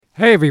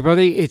Hey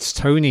everybody, it's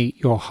Tony,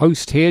 your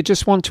host here.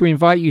 Just want to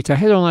invite you to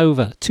head on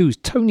over to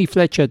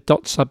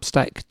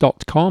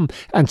tonyfletcher.substack.com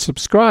and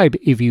subscribe,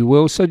 if you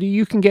will, so that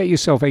you can get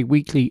yourself a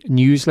weekly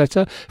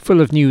newsletter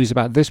full of news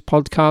about this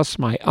podcast,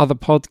 my other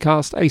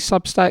podcast, a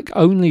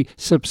Substack-only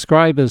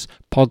subscribers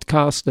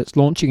podcast that's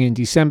launching in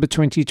December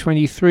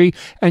 2023,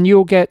 and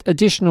you'll get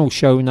additional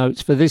show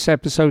notes for this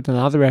episode and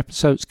other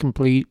episodes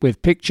complete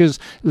with pictures,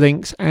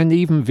 links, and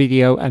even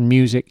video and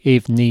music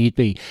if need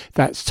be.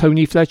 That's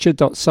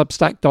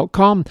tonyfletcher.substack.com.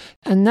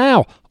 And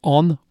now,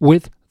 on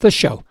with the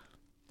show.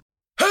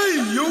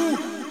 Hey, you!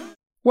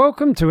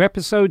 Welcome to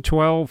episode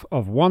 12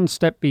 of One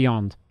Step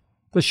Beyond,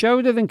 the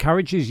show that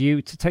encourages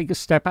you to take a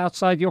step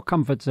outside your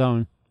comfort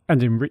zone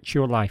and enrich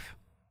your life.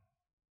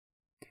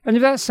 And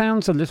if that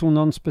sounds a little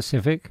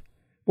non-specific,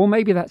 well,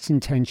 maybe that's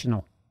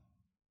intentional.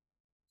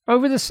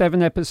 Over the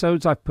 7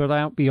 episodes I've put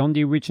out beyond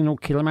the original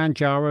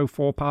Kilimanjaro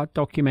 4-part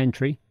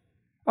documentary,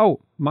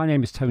 my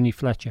name is Tony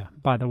Fletcher,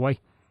 by the way,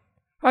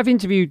 I've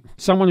interviewed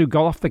someone who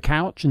got off the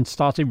couch and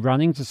started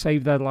running to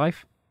save their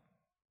life.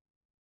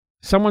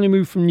 Someone who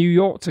moved from New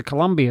York to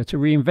Colombia to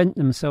reinvent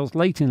themselves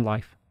late in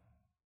life.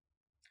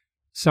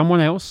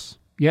 Someone else,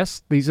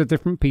 yes, these are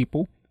different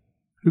people,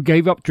 who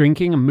gave up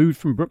drinking and moved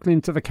from Brooklyn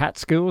to the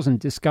Catskills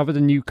and discovered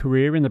a new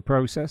career in the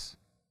process.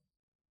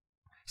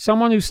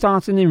 Someone who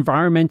started an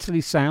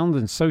environmentally sound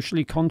and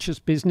socially conscious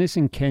business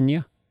in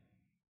Kenya.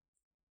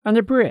 And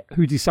a Brit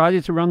who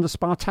decided to run the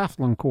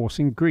Spartathlon course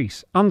in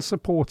Greece,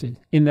 unsupported,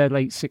 in their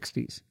late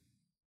 60s.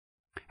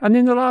 And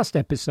in the last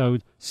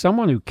episode,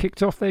 someone who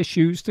kicked off their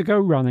shoes to go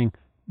running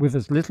with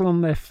as little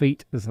on their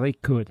feet as they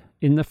could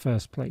in the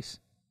first place.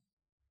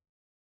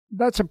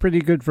 That's a pretty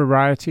good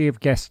variety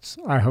of guests,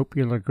 I hope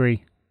you'll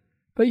agree.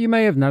 But you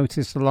may have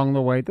noticed along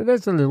the way that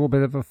there's a little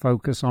bit of a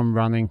focus on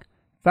running,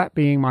 that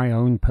being my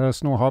own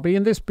personal hobby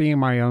and this being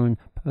my own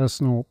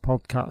personal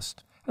podcast.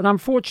 And I'm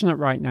fortunate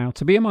right now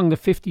to be among the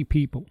 50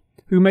 people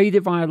who made it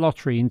via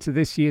lottery into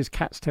this year's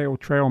Cat's Tail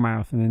Trail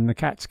Marathon in the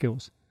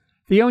Catskills,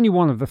 the only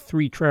one of the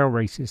 3 trail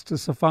races to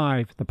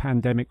survive the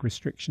pandemic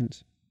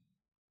restrictions.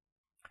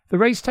 The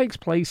race takes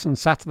place on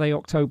Saturday,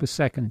 October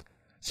 2nd,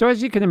 so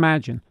as you can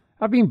imagine,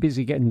 I've been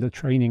busy getting the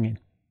training in.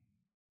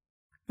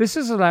 This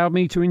has allowed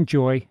me to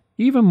enjoy,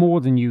 even more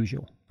than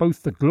usual,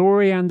 both the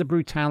glory and the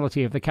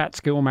brutality of the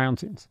Catskill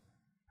Mountains.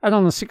 And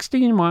on a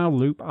 16-mile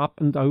loop up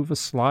and over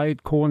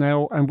Slide,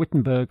 Cornell and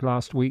Wittenberg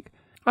last week,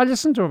 I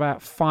listened to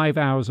about 5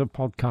 hours of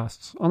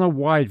podcasts on a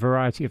wide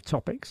variety of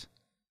topics.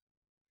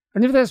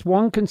 And if there's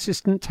one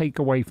consistent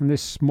takeaway from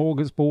this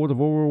smorgasbord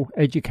of oral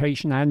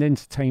education and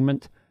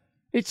entertainment,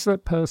 it's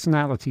that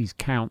personalities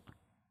count.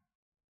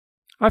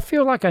 I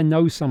feel like I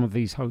know some of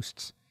these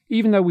hosts,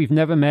 even though we've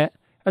never met,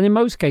 and in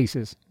most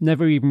cases,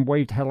 never even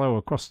waved hello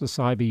across the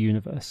cyber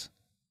universe.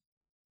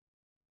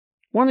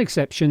 One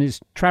exception is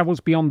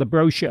Travels Beyond the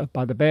Brochure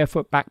by the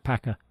Barefoot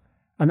Backpacker,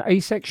 an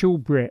asexual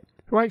Brit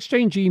who I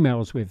exchange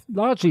emails with,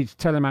 largely to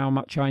tell him how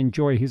much I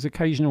enjoy his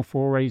occasional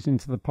forays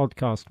into the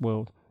podcast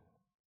world,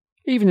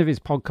 even if his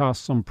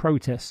podcasts on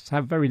protests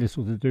have very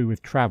little to do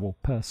with travel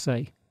per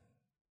se.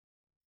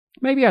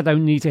 Maybe I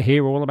don't need to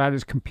hear all about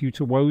his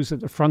computer woes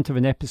at the front of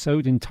an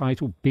episode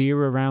entitled Beer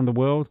Around the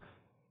World,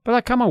 but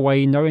I come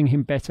away knowing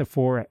him better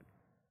for it.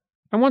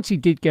 And once he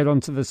did get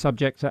onto the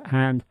subject at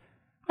hand,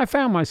 I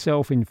found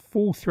myself in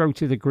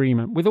full-throated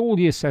agreement with all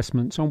the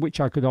assessments on which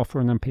I could offer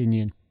an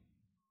opinion.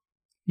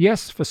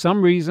 Yes, for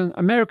some reason,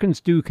 Americans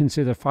do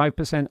consider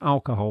 5%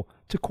 alcohol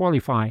to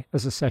qualify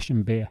as a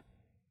session beer.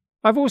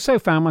 I've also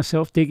found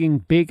myself digging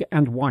Big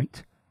and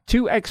White,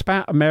 2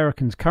 expat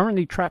Americans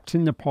currently trapped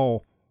in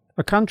Nepal,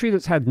 a country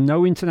that's had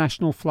no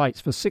international flights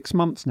for 6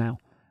 months now,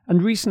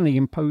 and recently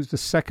imposed a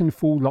second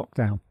full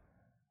lockdown.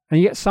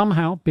 And yet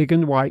somehow Big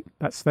and White,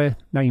 that's their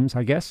names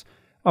I guess,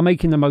 are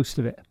making the most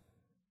of it.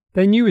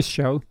 Their newest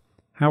show,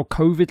 How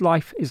COVID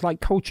Life is Like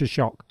Culture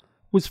Shock,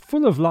 was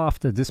full of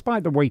laughter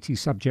despite the weighty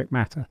subject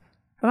matter,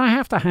 and I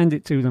have to hand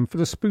it to them for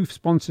the spoof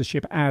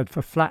sponsorship ad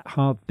for Flat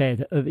Hard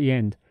Bed at the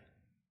end.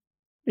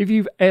 If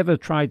you've ever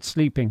tried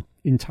sleeping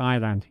in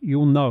Thailand,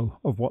 you'll know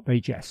of what they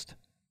jest.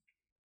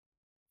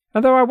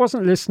 And though I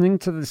wasn't listening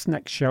to this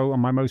next show on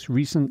my most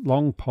recent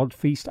long pod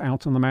feast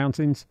out on the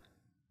mountains,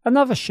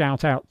 another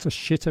shout out to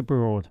Shit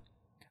Abroad,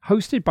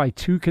 hosted by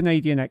 2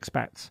 Canadian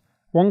expats,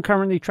 one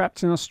currently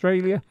trapped in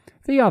Australia,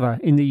 the other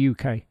in the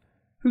UK,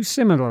 who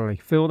similarly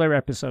fill their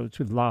episodes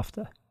with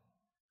laughter.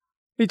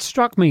 It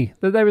struck me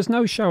that there is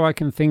no show I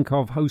can think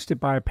of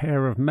hosted by a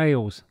pair of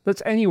males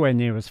that's anywhere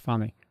near as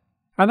funny,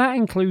 and that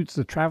includes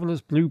the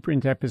Traveller's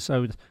Blueprint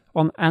episode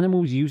on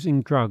animals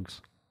using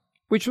drugs,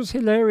 which was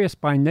hilarious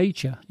by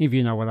nature, if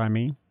you know what I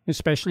mean,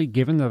 especially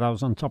given that I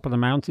was on top of the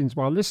mountains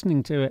while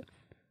listening to it,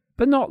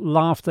 but not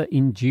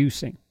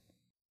laughter-inducing.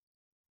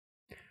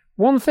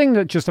 One thing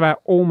that just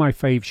about all my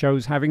fave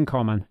shows have in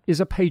common is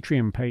a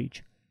Patreon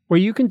page, where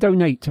you can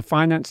donate to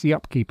finance the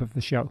upkeep of the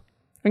show,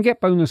 and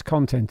get bonus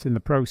content in the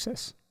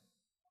process.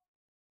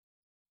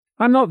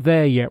 I'm not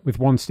there yet with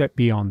One Step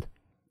Beyond.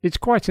 It's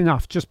quite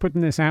enough just putting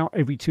this out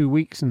every 2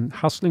 weeks and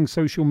hustling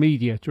social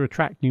media to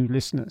attract new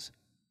listeners.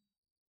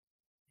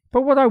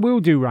 But what I will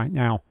do right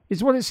now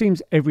is what it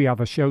seems every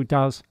other show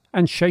does,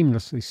 and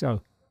shamelessly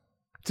so.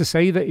 To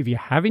say that if you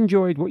have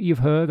enjoyed what you've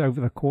heard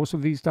over the course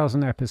of these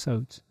dozen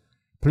episodes,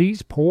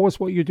 please pause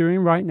what you're doing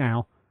right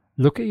now,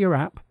 look at your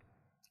app,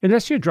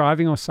 unless you're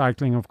driving or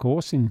cycling, of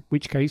course, in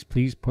which case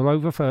please pull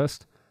over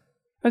first,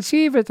 and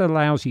see if it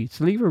allows you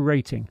to leave a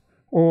rating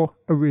or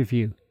a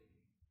review.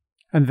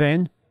 And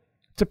then,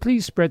 to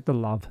please spread the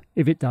love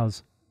if it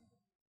does.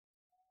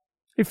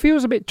 It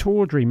feels a bit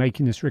tawdry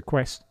making this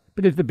request,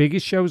 but if the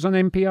biggest shows on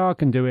NPR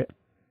can do it,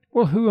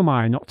 well, who am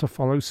I not to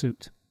follow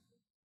suit?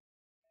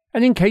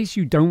 And in case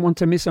you don't want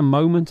to miss a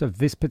moment of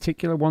this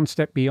particular One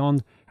Step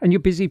Beyond, and you're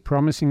busy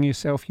promising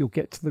yourself you'll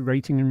get to the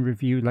rating and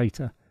review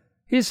later,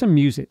 here's some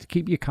music to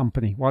keep you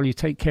company while you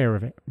take care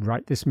of it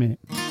right this minute.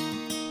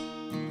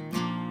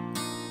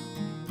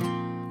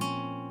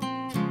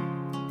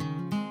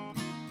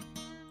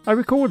 I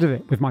recorded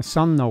it with my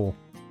son Noel.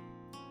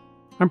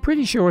 I'm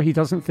pretty sure he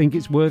doesn't think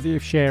it's worthy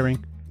of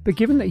sharing, but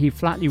given that he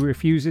flatly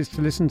refuses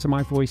to listen to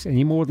my voice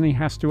any more than he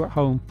has to at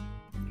home,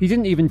 he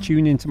didn't even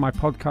tune into my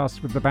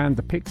podcast with the band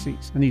The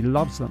Pixies, and he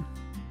loves them,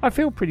 I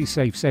feel pretty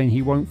safe saying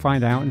he won't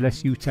find out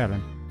unless you tell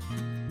him.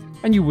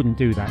 And you wouldn't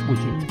do that, would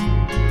you?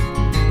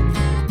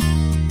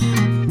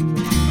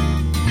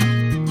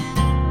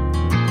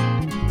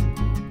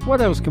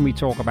 What else can we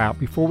talk about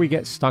before we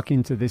get stuck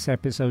into this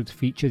episode's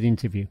featured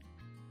interview?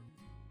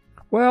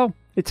 Well,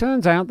 it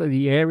turns out that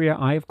the area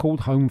I have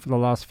called home for the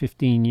last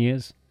 15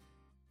 years,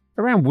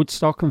 around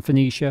Woodstock and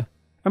Phoenicia,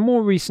 and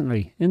more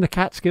recently in the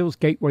Catskills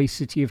gateway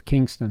city of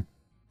Kingston,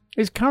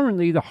 is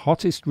currently the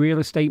hottest real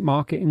estate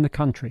market in the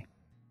country.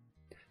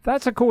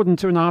 That's according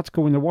to an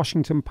article in the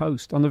Washington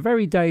Post on the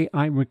very day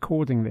I'm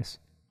recording this,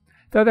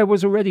 though there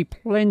was already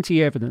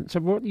plenty evidence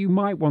of what you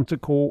might want to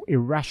call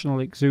irrational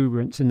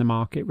exuberance in the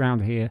market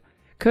round here,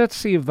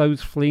 courtesy of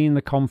those fleeing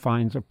the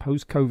confines of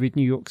post-COVID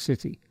New York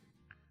City,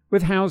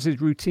 with houses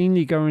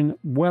routinely going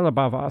well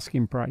above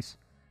asking price,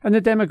 and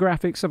the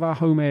demographics of our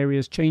home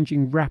areas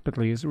changing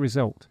rapidly as a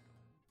result.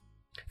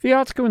 The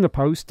article in the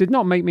Post did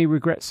not make me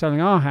regret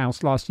selling our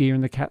house last year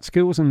in the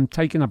Catskills and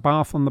taking a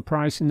bath on the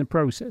price in the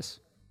process.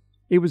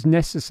 It was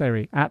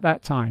necessary at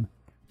that time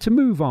to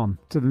move on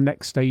to the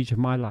next stage of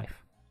my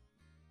life.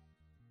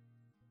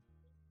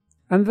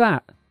 And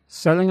that,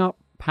 selling up,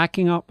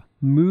 packing up,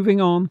 moving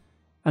on,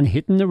 and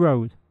hitting the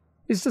road,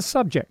 is the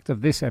subject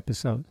of this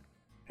episode,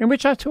 in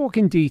which I talk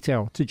in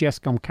detail to Jess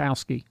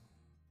Gomkowski.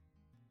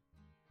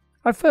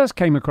 I first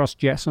came across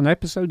Jess on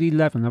episode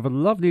 11 of a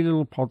lovely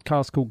little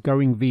podcast called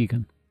Going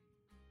Vegan.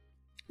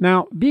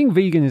 Now, being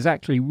vegan is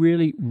actually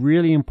really,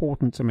 really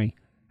important to me,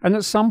 and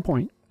at some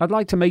point I'd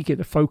like to make it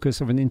the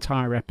focus of an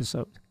entire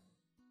episode.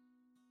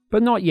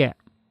 But not yet.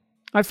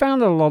 I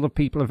found that a lot of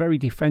people are very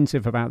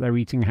defensive about their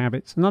eating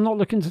habits, and I'm not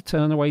looking to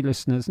turn away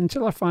listeners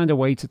until I find a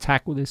way to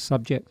tackle this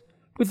subject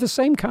with the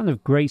same kind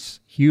of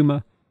grace,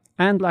 humour,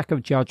 and lack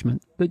of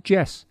judgment that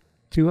Jess,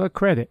 to her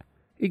credit,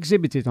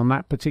 exhibited on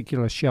that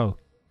particular show.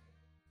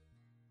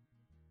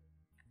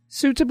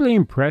 Suitably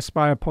impressed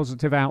by her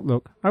positive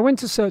outlook, I went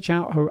to search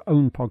out her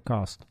own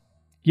podcast,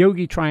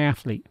 Yogi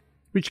Triathlete,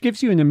 which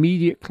gives you an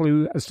immediate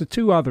clue as to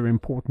two other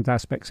important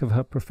aspects of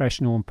her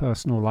professional and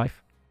personal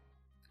life.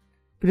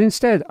 But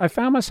instead, I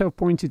found myself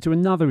pointed to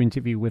another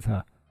interview with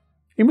her,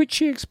 in which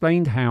she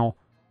explained how,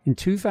 in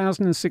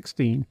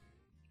 2016,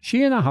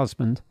 she and her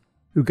husband,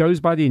 who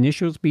goes by the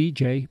initials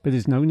BJ but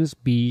is known as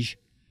Beige,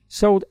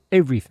 sold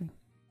everything,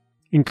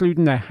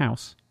 including their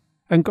house,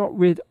 and got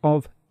rid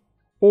of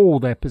all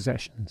their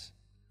possessions,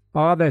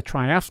 bar their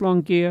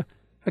triathlon gear,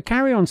 a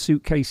carry-on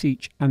suitcase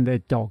each, and their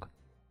dog.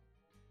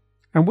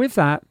 And with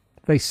that,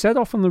 they set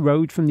off on the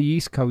road from the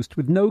East Coast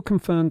with no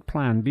confirmed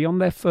plan beyond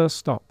their first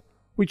stop,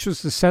 which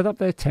was to set up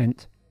their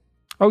tent.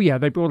 Oh yeah,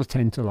 they brought a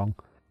tent along,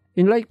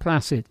 in Lake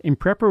Placid in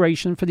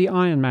preparation for the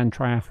Ironman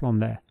triathlon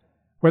there,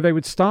 where they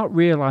would start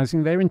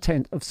realizing their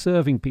intent of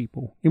serving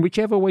people in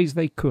whichever ways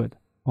they could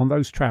on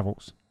those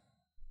travels.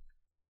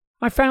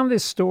 I found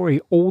this story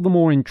all the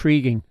more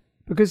intriguing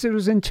because it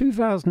was in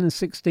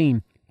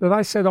 2016 that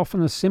I set off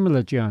on a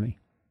similar journey.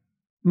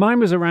 Mine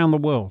was around the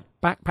world,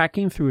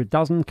 backpacking through a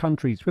dozen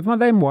countries with my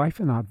then wife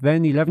and our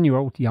then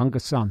 11-year-old younger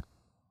son.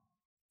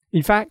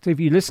 In fact, if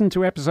you listen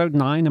to episode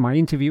 9 of my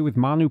interview with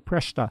Manu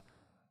Preshta,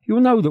 you'll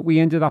know that we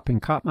ended up in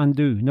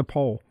Kathmandu,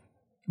 Nepal,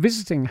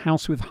 visiting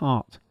House with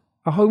Heart,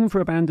 a home for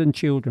abandoned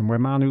children where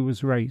Manu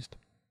was raised.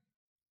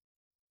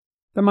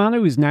 The Manu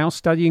who is now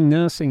studying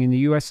nursing in the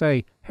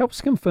USA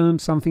helps confirm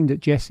something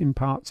that Jess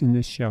imparts in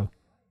this show,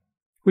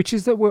 which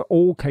is that we're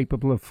all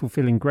capable of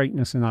fulfilling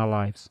greatness in our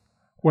lives,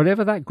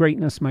 whatever that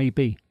greatness may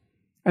be,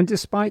 and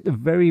despite the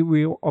very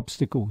real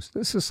obstacles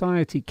that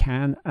society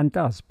can and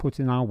does put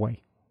in our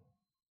way.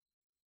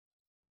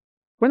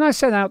 When I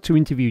set out to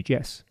interview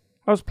Jess,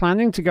 I was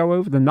planning to go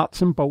over the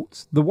nuts and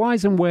bolts, the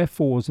whys and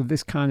wherefores of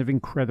this kind of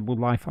incredible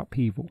life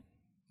upheaval,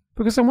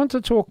 because I want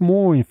to talk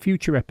more in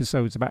future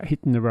episodes about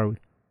hitting the road,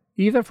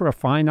 either for a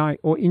finite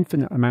or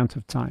infinite amount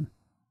of time.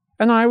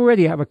 And I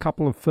already have a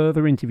couple of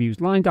further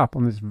interviews lined up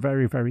on this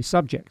very, very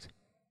subject.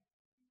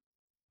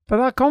 But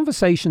our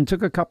conversation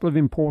took a couple of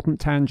important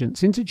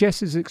tangents into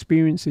Jess's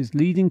experiences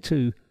leading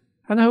to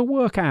and her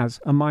work as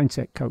a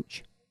mindset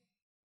coach.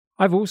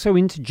 I've also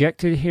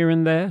interjected here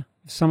and there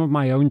some of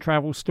my own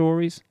travel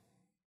stories.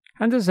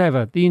 And as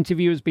ever, the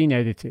interview has been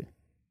edited.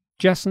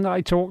 Jess and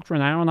I talked for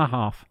an hour and a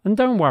half, and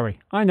don't worry,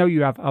 I know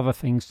you have other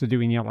things to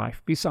do in your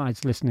life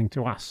besides listening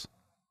to us.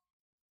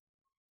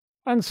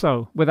 And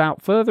so,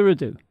 without further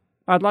ado,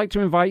 I'd like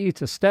to invite you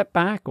to step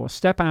back or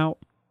step out,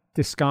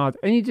 discard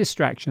any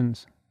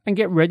distractions, and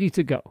get ready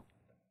to go.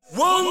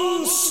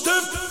 One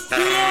step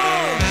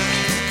beyond.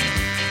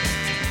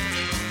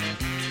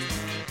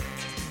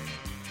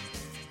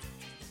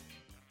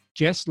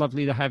 Jess,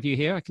 lovely to have you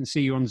here. I can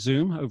see you on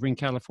Zoom over in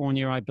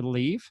California, I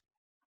believe.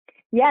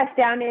 Yes,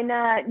 down in,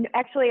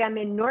 actually I'm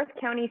in North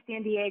County,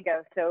 San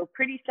Diego, so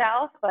pretty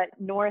south, but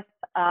north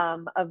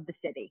of the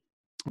city.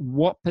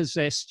 What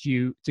possessed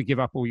you to give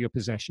up all your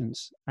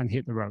possessions and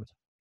hit the road?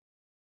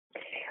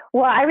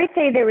 Well, I would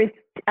say there was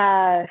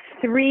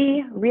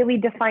three really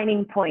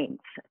defining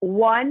points.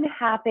 One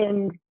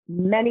happened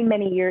many,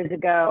 many years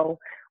ago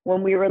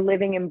when we were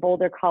living in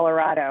Boulder,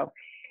 Colorado.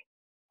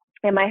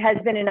 And my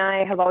husband and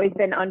I have always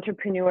been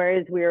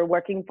entrepreneurs. We were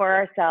working for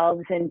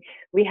ourselves, and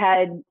we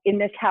had, in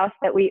this house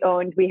that we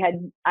owned,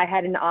 I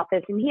had an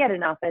office and he had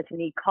an office, and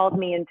he called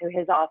me into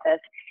his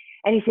office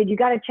and he said, "You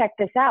got to check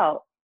this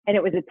out." And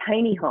it was a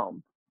tiny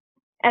home.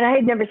 And I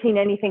had never seen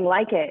anything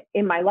like it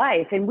in my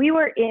life. And we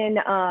were in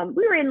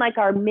like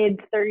our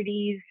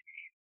mid-30s,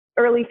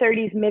 early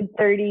 30s,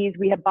 mid-30s.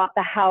 We had bought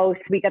the house.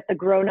 We got the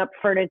grown-up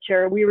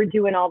furniture. We were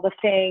doing all the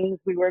things.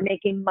 We were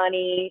making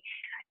money.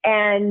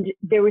 And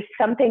there was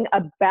something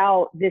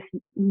about this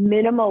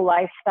minimal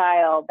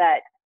lifestyle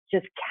that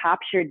just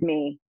captured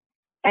me.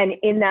 And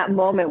in that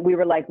moment, we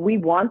were like, we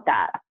want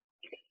that.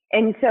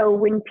 And so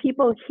when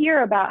people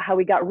hear about how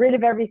we got rid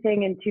of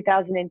everything in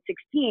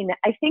 2016,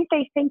 I think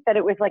they think that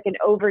it was like an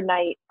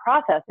overnight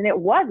process. And it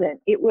wasn't.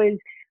 It was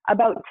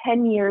about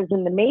 10 years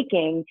in the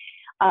making,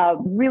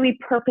 really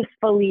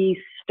purposefully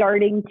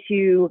starting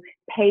to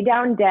pay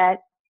down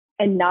debt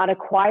and not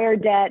acquire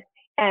debt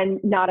and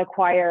not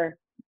acquire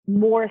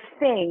more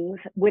things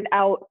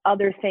without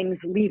other things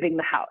leaving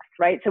the house,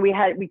 right? So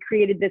we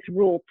created this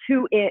rule,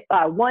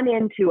 1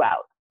 in, 2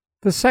 out.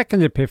 The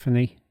second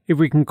epiphany, if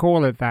we can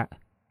call it that,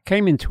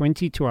 came in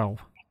 2012.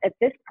 At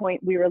this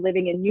point, we were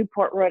living in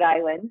Newport, Rhode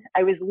Island.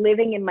 I was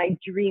living in my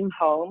dream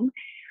home.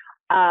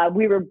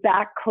 We were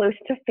back close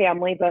to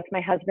family. Both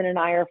my husband and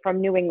I are from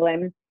New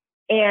England.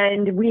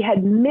 And we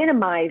had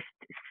minimized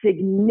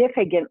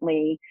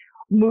significantly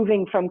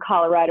moving from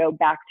Colorado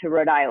back to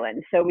Rhode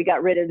Island. So we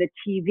got rid of the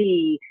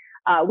TV.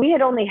 We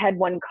had only had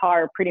one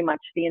car pretty much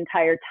the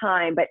entire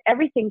time, but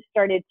everything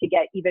started to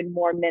get even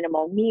more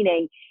minimal,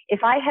 meaning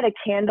if I had a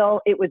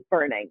candle, it was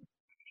burning.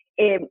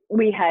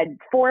 We had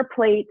 4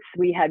 plates,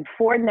 we had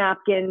 4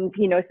 napkins,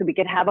 so we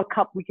could have a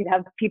cup, we could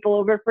have people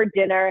over for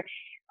dinner,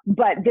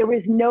 but there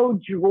was no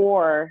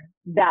drawer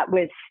that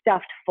was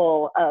stuffed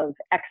full of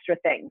extra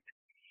things.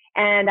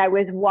 And I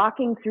was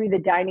walking through the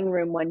dining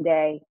room one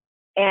day,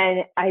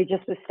 and I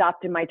just was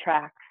stopped in my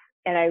tracks.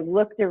 And I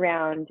looked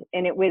around,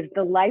 and it was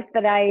the life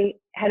that I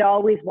had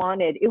always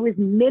wanted. It was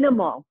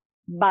minimal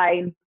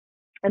by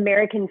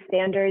American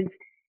standards.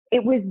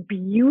 It was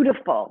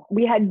beautiful.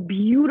 We had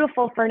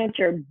beautiful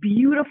furniture,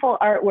 beautiful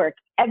artwork.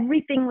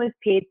 Everything was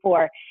paid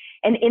for.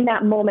 And in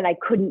that moment, I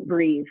couldn't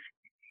breathe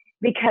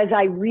because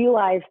I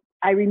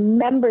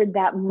remembered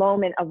that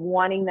moment of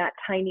wanting that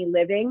tiny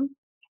living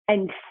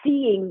and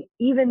seeing,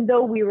 even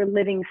though we were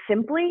living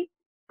simply,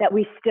 that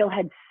we still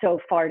had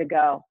so far to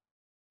go.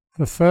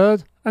 The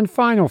third and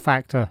final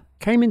factor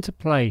came into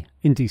play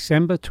in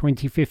December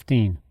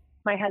 2015.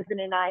 My husband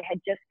and I had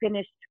just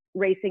finished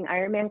racing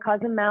Ironman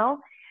Cozumel.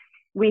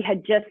 We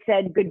had just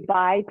said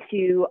goodbye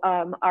to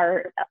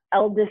our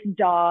eldest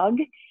dog,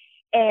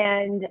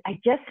 and I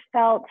just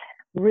felt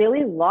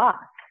really lost.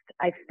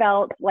 I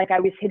felt like I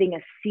was hitting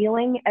a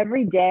ceiling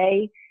every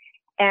day,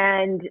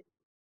 and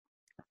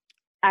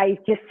I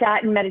just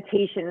sat in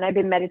meditation, and I've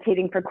been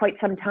meditating for quite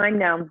some time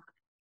now.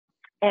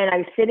 And I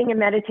was sitting in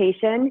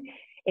meditation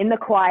in the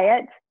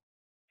quiet,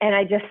 and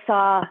I just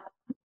saw,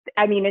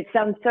 it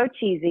sounds so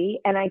cheesy,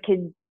 and I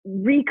could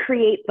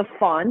recreate the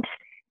font,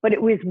 but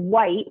it was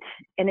white,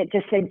 and it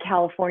just said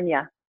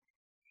California.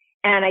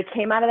 And I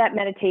came out of that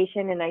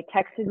meditation, and I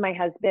texted my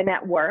husband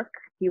at work.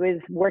 He was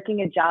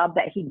working a job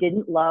that he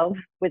didn't love,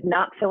 was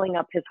not filling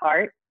up his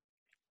heart.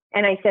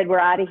 And I said, we're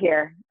out of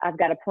here. I've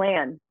got a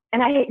plan.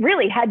 And I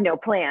really had no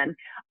plan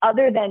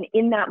other than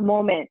in that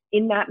moment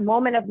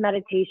of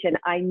meditation,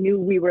 I knew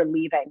we were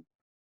leaving.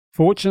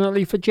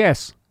 Fortunately for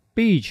Jess,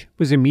 Beej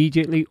was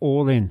immediately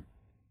all in.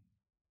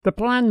 The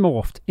plan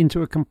morphed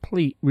into a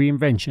complete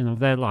reinvention of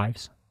their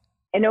lives.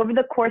 And over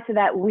the course of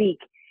that week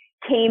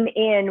came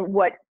in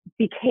what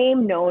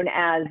became known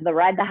as the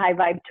Ride the High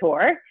Vibe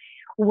Tour,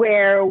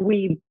 where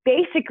we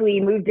basically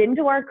moved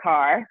into our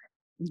car,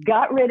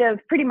 got rid of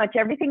pretty much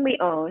everything we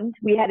owned.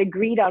 We had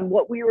agreed on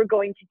what we were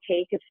going to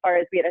take as far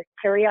as we had a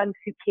carry-on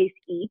suitcase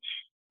each.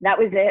 That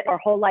was it. Our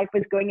whole life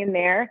was going in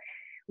there.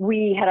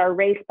 We had our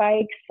race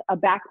bikes, a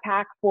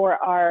backpack for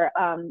our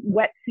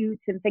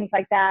wetsuits and things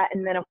like that.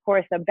 And then, of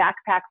course, a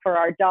backpack for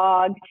our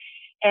dog.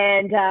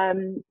 And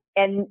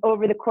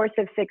over the course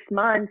of 6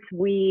 months,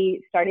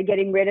 we started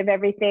getting rid of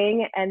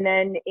everything. And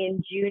then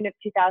in June of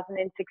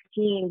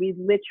 2016, we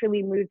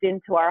literally moved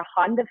into our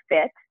Honda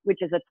Fit,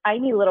 which is a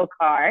tiny little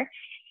car.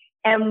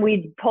 And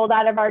we pulled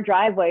out of our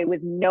driveway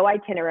with no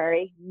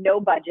itinerary, no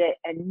budget,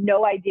 and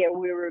no idea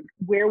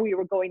where we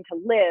were going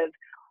to live.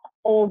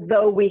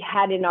 Although we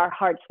had in our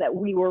hearts that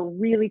we were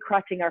really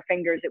crossing our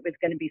fingers it was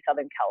going to be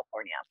Southern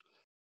California.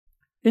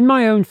 In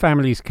my own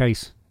family's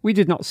case, we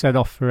did not set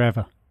off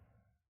forever.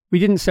 We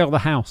didn't sell the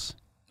house,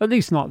 at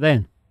least not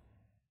then.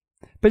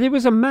 But it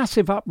was a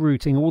massive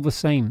uprooting all the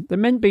same that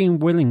meant being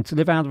willing to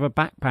live out of a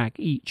backpack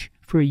each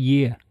for a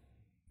year.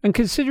 And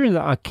considering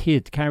that our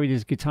kid carried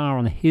his guitar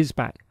on his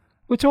back,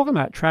 we're talking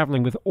about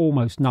travelling with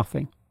almost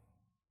nothing.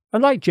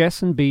 And like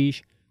Jess and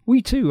Beige,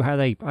 we too had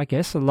a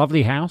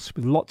lovely house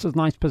with lots of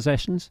nice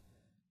possessions.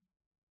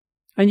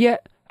 And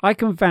yet, I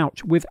can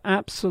vouch with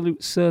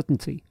absolute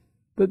certainty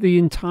that the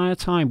entire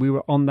time we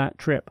were on that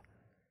trip,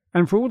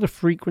 and for all the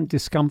frequent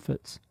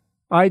discomforts,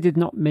 I did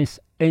not miss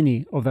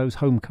any of those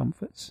home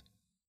comforts.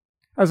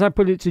 As I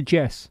put it to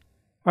Jess,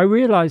 I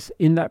realised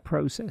in that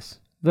process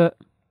that,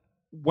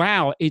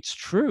 wow, it's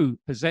true,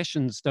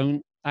 possessions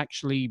don't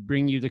actually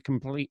bring you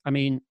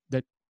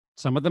that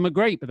some of them are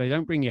great, but they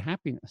don't bring you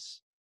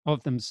happiness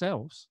of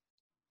themselves.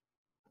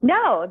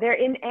 No, they're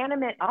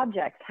inanimate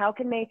objects. How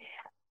can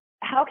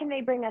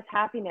they bring us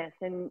happiness?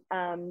 And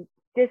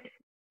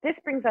this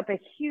brings up a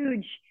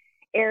huge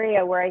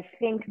area where I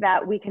think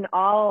that we can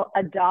all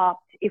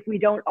adopt, if we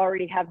don't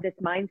already have this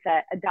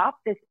mindset, adopt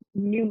this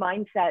new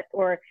mindset,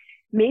 or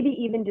maybe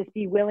even just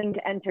be willing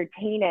to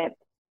entertain it.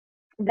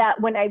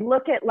 That when I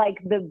look at like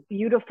the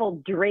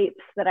beautiful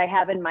drapes that I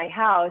have in my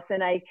house,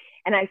 and I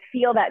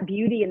feel that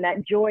beauty and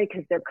that joy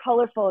because they're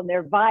colorful and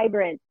they're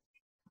vibrant,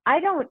 I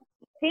don't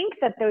think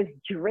that those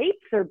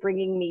drapes are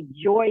bringing me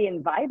joy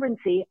and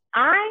vibrancy.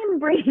 I'm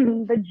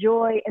bringing the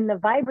joy and the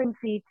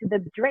vibrancy to the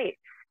drapes.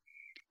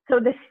 So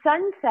the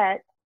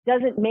sunset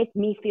doesn't make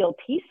me feel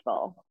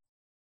peaceful.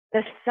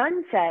 The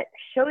sunset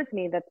shows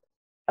me that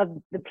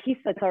of the peace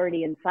that's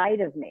already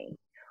inside of me.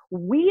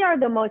 We are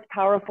the most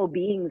powerful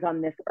beings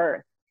on this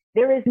earth.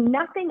 There is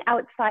nothing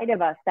outside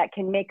of us that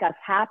can make us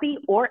happy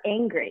or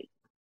angry.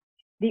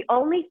 The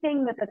only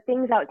thing that the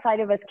things outside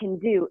of us can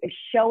do is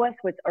show us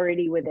what's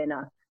already within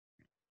us.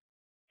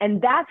 And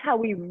that's how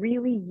we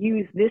really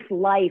use this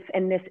life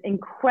and this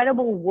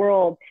incredible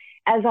world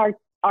as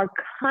our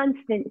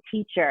constant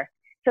teacher,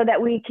 so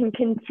that we can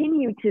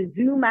continue to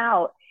zoom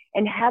out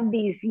and have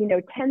these,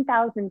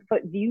 10,000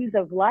 foot views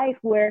of life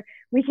where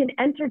we can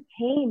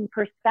entertain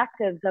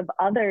perspectives of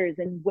others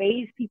and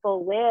ways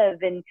people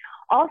live. And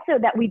also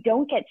that we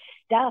don't get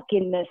stuck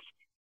in this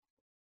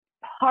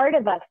part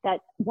of us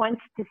that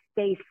wants to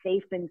stay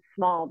safe and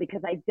small,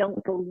 because I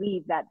don't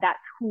believe that that's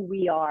who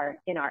we are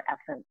in our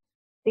essence.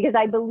 Because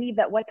I believe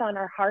that what's on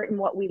our heart and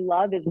what we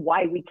love is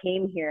why we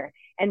came here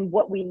and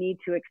what we need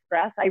to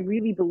express. I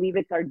really believe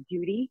it's our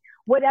duty,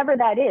 whatever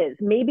that is.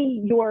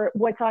 Maybe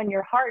what's on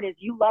your heart is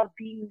you love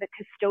being the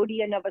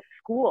custodian of a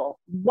school.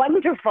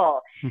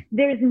 Wonderful.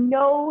 There's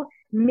no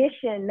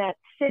mission that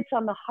sits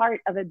on the heart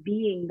of a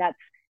being that's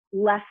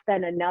less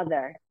than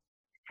another.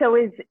 So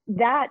is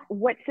that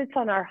what sits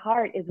on our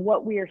heart is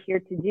what we are here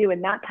to do.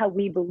 And that's how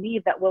we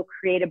believe that we'll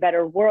create a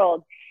better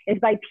world, is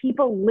by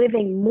people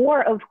living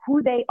more of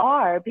who they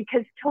are.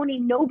 Because Tony,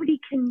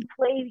 nobody can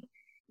play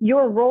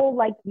your role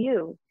like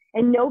you,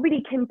 and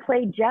nobody can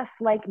play just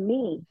like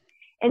me.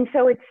 And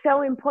so it's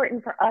so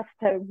important for us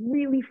to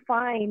really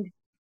find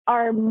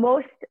our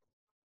most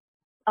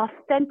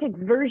authentic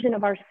version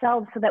of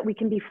ourselves so that we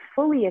can be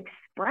fully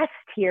expressed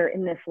here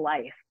in this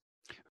life.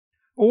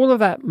 All of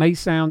that may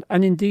sound,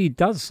 and indeed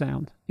does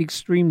sound,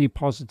 extremely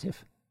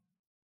positive.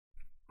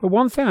 But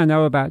one thing I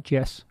know about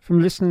Jess,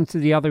 from listening to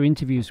the other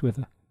interviews with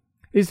her,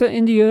 is that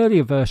in the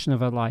earlier version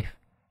of her life,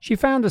 she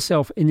found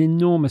herself in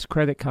enormous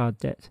credit card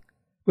debt,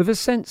 with a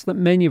sense that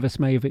many of us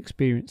may have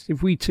experienced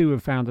if we too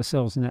have found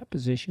ourselves in that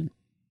position,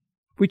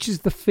 which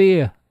is the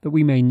fear that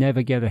we may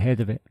never get ahead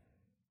of it.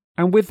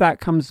 And with that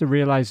comes the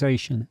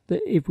realization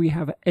that if we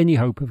have any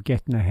hope of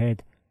getting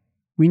ahead,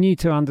 we need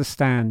to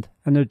understand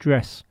and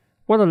address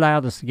what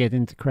allowed us to get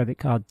into credit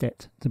card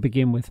debt to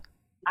begin with.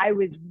 I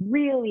was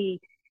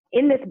really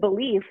in this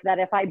belief that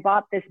if I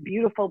bought this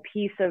beautiful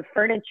piece of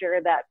furniture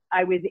that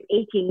I was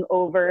aching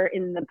over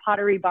in the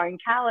Pottery Barn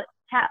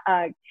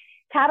catalog,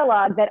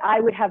 that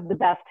I would have the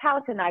best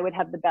house and I would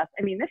have the best.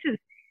 I mean,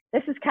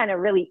 this is kind of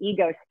really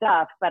ego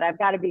stuff, but I've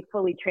got to be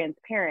fully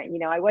transparent.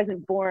 I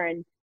wasn't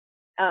born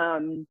as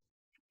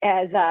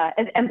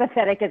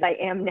empathetic as I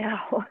am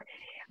now.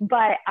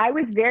 But I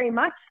was very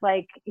much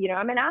like,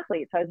 I'm an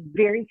athlete, so I was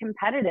very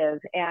competitive,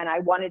 and I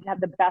wanted to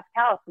have the best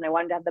house, and I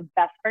wanted to have the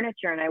best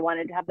furniture, and I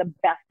wanted to have the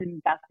best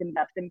and best and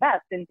best and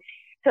best. And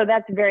so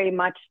that's very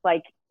much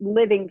like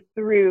living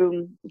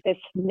through this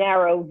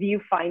narrow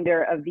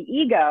viewfinder of the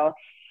ego,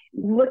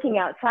 looking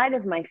outside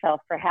of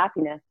myself for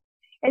happiness.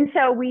 And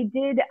so we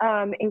did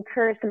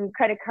incur some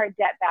credit card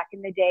debt back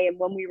in the day. And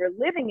when we were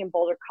living in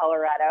Boulder,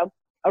 Colorado,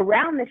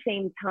 around the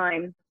same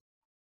time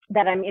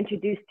that I'm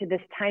introduced to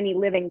this tiny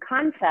living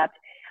concept,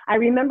 I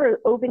remember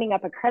opening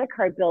up a credit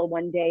card bill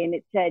one day and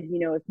it said, you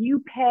know, if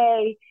you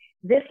pay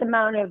this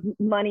amount of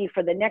money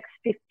for the next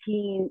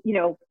 15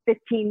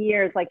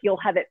 years, like you'll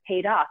have it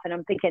paid off. And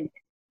I'm thinking,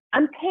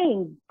 I'm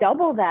paying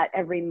double that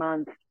every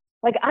month.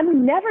 Like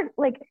I'm never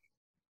like,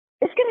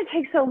 it's going to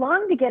take so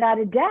long to get out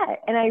of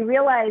debt. And I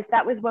realized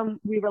that was when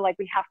we were like,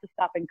 we have to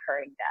stop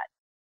incurring debt.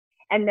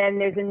 And then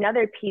there's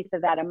another piece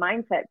of that, a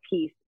mindset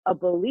piece, a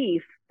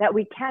belief that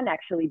we can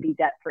actually be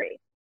debt free.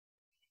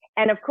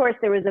 And of course,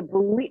 there was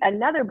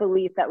another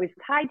belief that was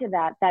tied to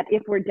that, that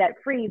if we're debt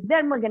free,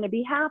 then we're going to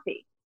be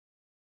happy.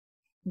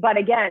 But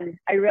again,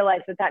 I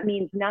realized that that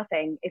means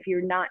nothing if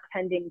you're not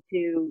tending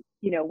to,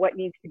 you know, what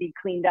needs to be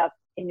cleaned up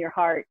in your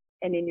heart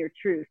and in your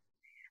truth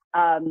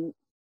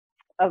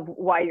of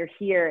why you're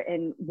here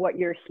and what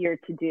you're here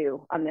to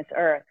do on this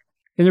earth.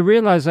 In the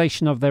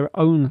realization of their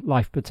own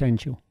life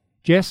potential,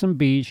 Jess and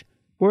Beej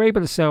were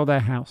able to sell their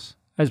house,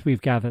 as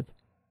we've gathered.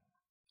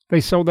 They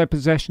sold their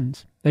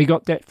possessions. They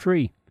got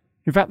debt-free.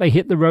 In fact, they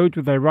hit the road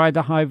with their Ride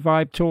the High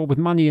Vibe tour with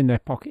money in their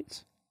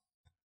pockets.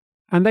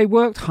 And they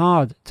worked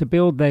hard to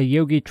build their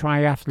Yogi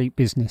Triathlete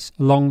business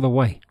along the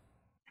way.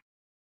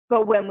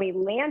 But when we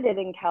landed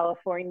in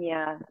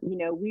California, you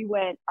know, we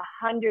went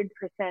 100%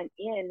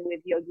 in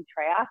with Yogi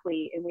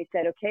Triathlete, and we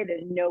said, okay,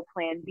 there's no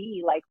plan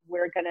B. Like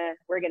we're gonna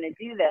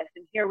do this.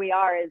 And here we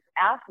are as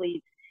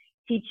athletes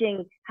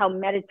teaching how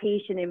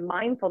meditation and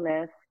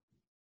mindfulness,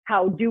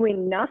 how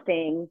doing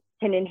nothing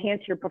can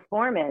enhance your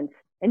performance.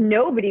 And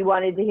nobody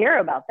wanted to hear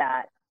about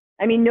that.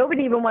 I mean,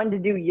 nobody even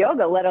wanted to do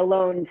yoga, let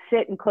alone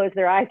sit and close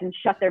their eyes and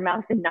shut their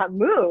mouth and not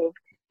move.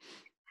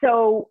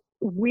 So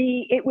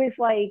it was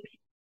like,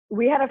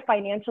 we had a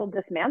financial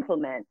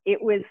dismantlement.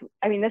 It was,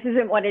 I mean, this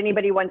isn't what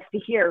anybody wants to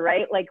hear,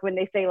 right? Like when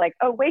they say like,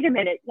 oh, wait a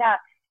minute. Yeah,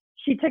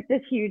 she took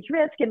this huge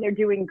risk and they're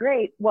doing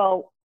great.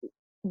 Well,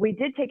 we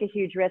did take a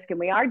huge risk and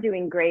we are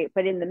doing great.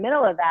 But in the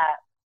middle of that,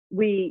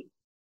 we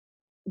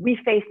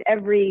faced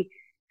every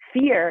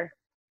fear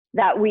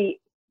that we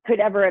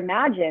could ever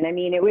imagine. I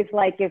mean, it was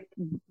like if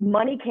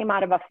money came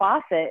out of a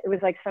faucet, it was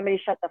like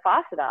somebody shut the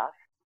faucet off.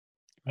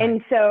 Right.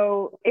 And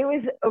so it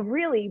was a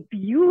really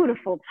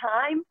beautiful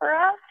time for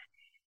us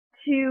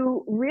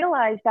to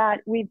realize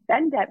that we've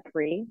been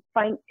debt-free.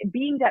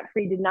 Being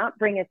debt-free did not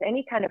bring us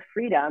any kind of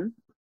freedom.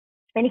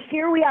 And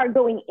here we are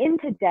going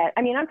into debt.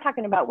 I mean, I'm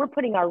talking about we're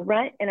putting our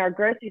rent and our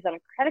groceries on a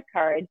credit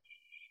card,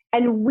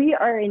 and we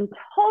are in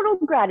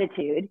total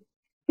gratitude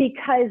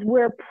because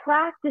we're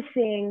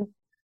practicing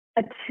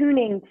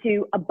attuning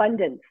to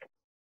abundance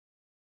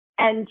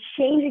and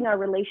changing our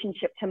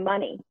relationship to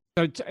money.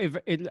 So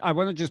I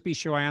want to just be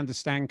sure I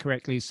understand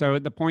correctly. So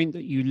at the point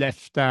that you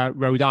left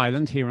Rhode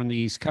Island here on the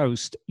East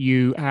Coast,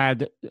 you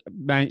had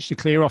managed to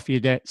clear off your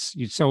debts.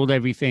 You'd sold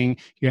everything.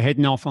 You're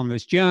heading off on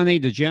this journey.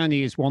 The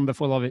journey is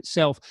wonderful of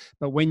itself.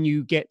 But when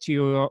you get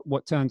to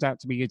what turns out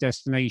to be your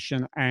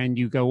destination and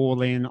you go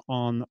all in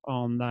on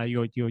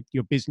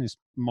your business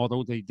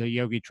model, the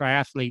Yogi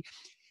Triathlete,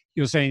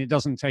 you're saying it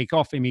doesn't take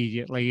off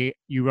immediately.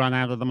 You run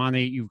out of the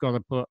money. You've got to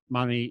put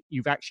money.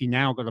 You've actually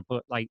now got to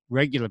put like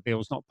regular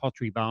bills, not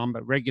Pottery Barn,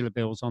 but regular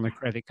bills on a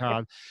credit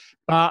card.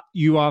 But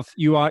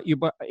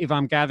but if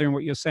I'm gathering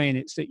what you're saying,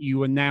 it's that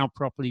you are now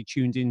properly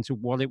tuned into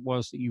what it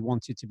was that you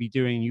wanted to be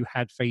doing. You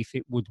had faith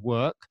it would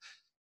work.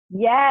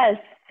 Yes,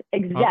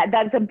 exactly.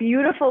 That's a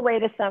beautiful way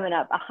to sum it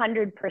up.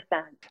 100%.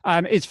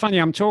 It's funny.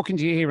 I'm talking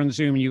to you here on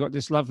Zoom, and you've got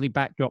this lovely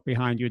backdrop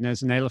behind you, and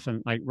there's an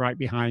elephant like right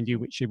behind you,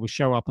 which will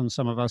show up on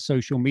some of our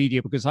social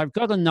media. Because I've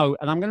got a note,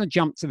 and I'm going to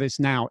jump to this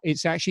now.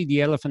 It's actually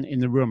the elephant in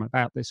the room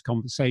about this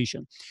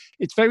conversation.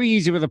 It's very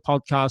easy with a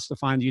podcast to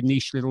find your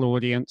niche little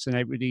audience, and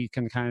everybody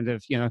can kind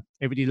of,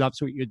 everybody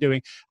loves what you're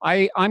doing.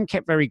 I'm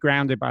kept very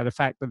grounded by the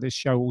fact that this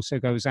show also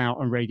goes out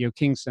on Radio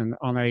Kingston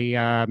on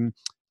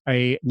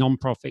a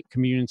non-profit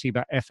community,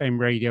 but FM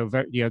radio,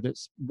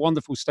 that's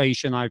wonderful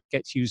station. I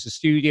get to use the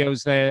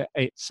studios there.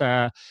 It's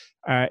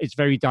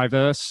very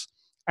diverse,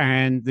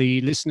 and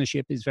the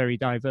listenership is very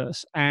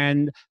diverse.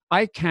 And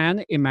I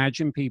can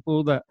imagine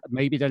people that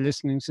maybe they're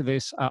listening to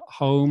this at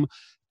home.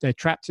 They're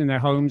trapped in their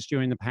homes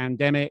during the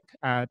pandemic.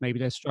 Maybe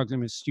they're struggling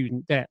with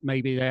student debt.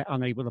 Maybe they're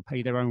unable to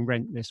pay their own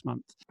rent this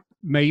month.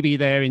 Maybe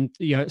they're in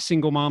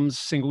single moms,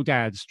 single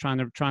dads trying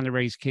to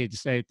raise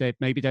kids.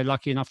 Maybe they're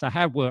lucky enough to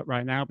have work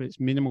right now, but it's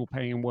minimal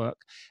paying work.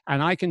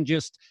 And I can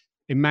just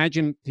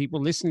imagine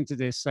people listening to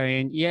this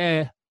saying,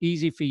 yeah,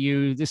 easy for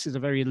you. This is a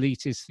very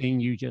elitist thing.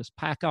 You just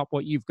pack up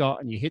what you've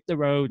got and you hit the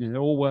road and it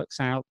all works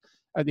out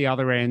at the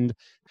other end.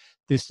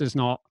 This does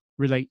not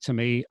relate to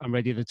me. I'm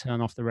ready to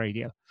turn off the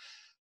radio.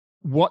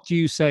 What do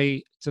you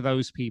say to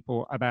those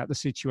people about the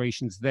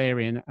situations they're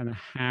in and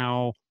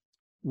how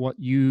what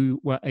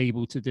you were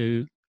able to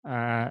do,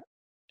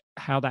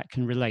 how that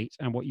can relate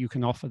and what you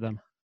can offer them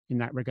in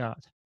that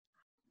regard?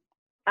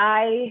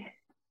 I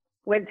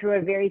went through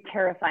a very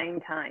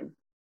terrifying time.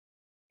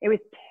 It was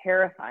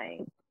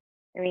terrifying.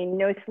 I mean,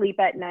 no sleep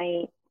at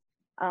night.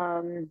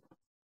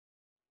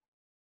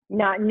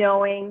 not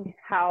knowing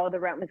how the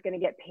rent was going to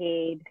get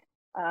paid,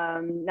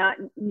 not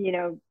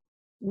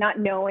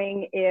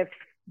knowing if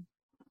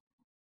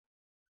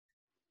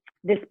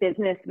this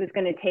business was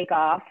going to take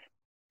off.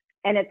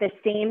 And at the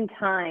same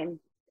time,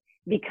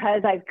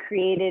 because I've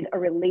created a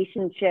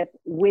relationship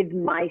with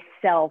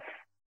myself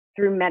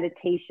through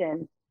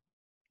meditation,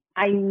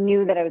 I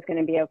knew that I was going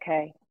to be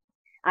okay.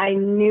 I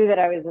knew that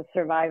I was a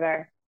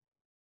survivor.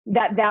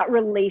 That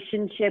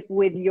relationship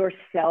with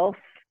yourself,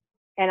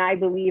 and I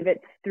believe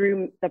it's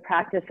through the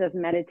practice of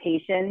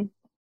meditation,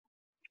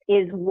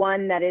 is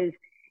one that is,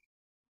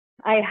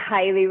 I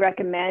highly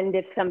recommend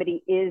if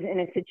somebody is in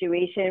a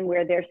situation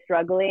where they're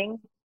struggling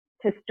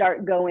to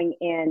start going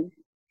in,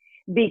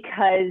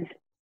 because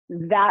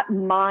that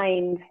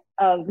mind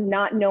of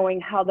not knowing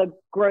how the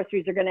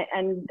groceries are going to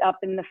end up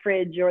in the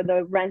fridge, or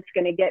the rent's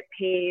going to get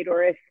paid,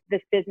 or if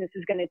this business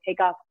is going to take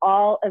off,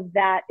 all of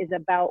that is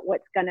about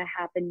what's going to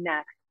happen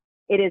next.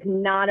 It is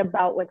not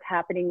about what's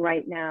happening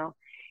right now.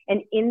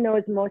 And in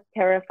those most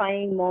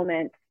terrifying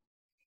moments,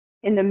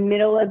 in the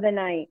middle of the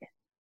night,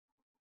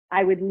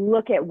 I would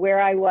look at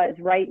where I was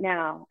right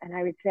now and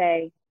I would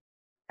say,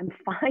 I'm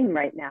fine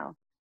right now.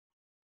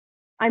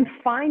 I'm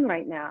fine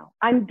right now.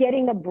 I'm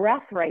getting a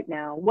breath right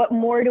now. What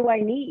more do I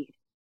need?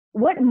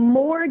 What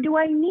more do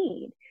I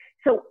need?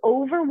 So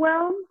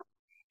overwhelm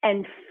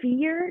and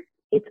fear,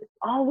 it's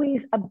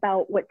always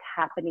about what's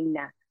happening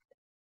next.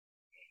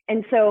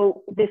 And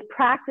so this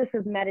practice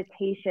of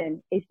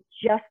meditation is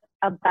just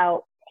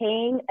about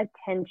paying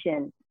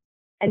attention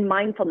and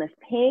mindfulness,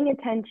 paying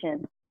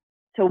attention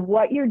to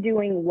what you're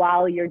doing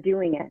while you're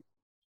doing it.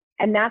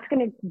 And that's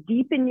going to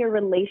deepen your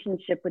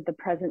relationship with the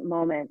present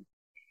moment.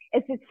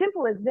 It's as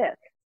simple as this.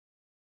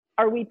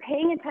 Are we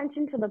paying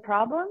attention to the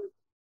problem,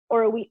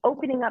 or are we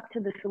opening up to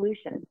the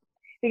solution?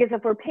 Because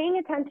if we're paying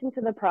attention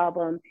to the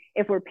problem,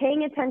 if we're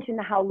paying attention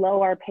to how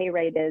low our pay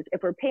rate is,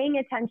 if we're paying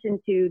attention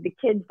to the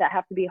kids that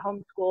have to be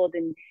homeschooled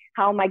and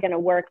how am I going to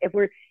work, if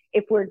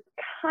we're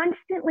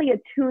constantly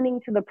attuning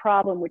to the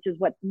problem, which is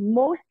what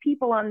most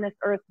people on this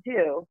earth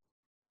do,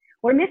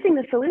 we're missing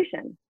the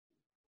solution.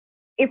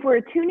 If we're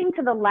attuning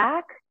to the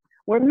lack,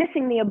 we're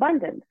missing the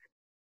abundance.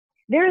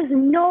 There is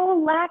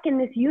no lack in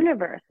this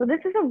universe. So this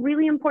is a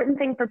really important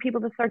thing for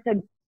people to start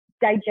to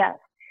digest.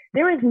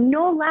 There is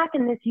no lack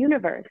in this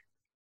universe.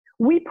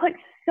 We put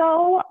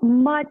so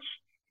much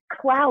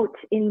clout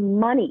in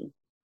money.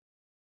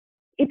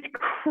 It's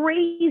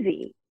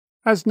crazy.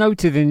 As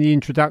noted in the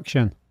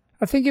introduction,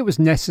 I think it was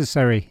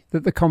necessary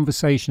that the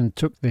conversation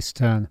took this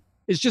turn.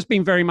 It's just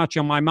been very much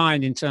on my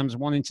mind in terms of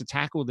wanting to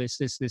tackle this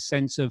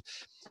sense of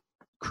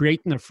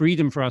creating a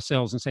freedom for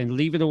ourselves and saying,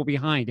 leave it all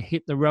behind,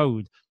 hit the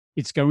road.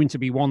 It's going to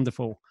be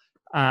wonderful.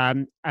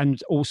 And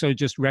also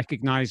just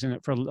recognizing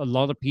it for a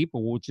lot of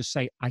people will just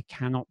say, I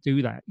cannot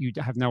do that. You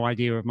have no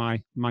idea of my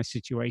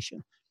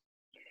situation.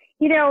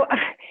 You know,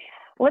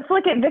 let's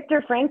look at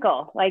Viktor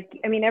Frankl.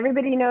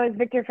 Everybody knows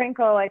Viktor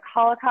Frankl,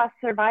 Holocaust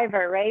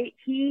survivor, right?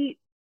 He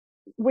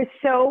was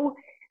so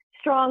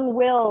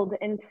strong-willed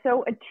and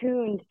so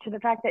attuned to the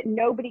fact that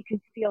nobody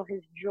could steal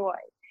his joy.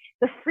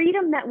 The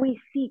freedom that we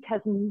seek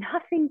has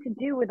nothing to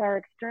do with our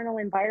external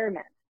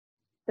environment.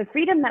 The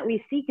freedom that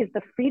we seek is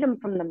the freedom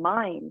from the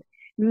mind,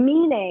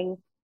 meaning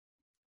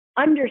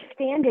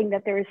understanding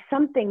that there is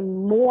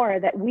something more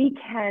that we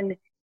can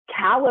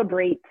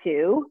calibrate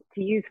to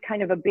use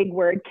kind of a big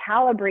word,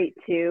 calibrate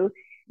to,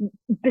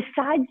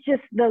 besides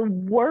just the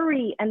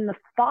worry and the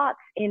thoughts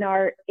in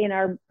our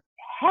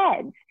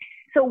heads.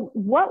 So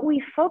what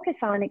we focus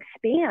on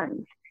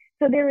expands.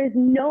 So there is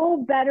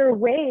no better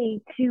way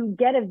to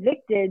get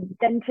evicted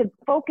than to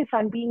focus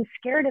on being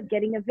scared of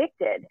getting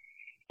evicted.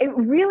 It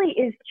really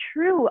is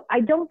true. I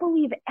don't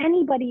believe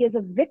anybody is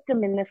a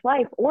victim in this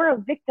life or a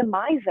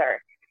victimizer.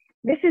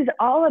 This is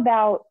all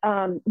about,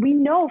 we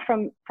know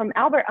from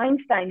Albert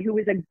Einstein, who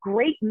was a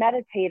great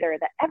meditator,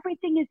 that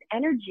everything is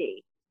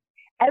energy.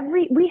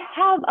 We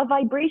have a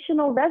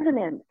vibrational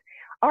resonance.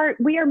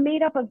 We are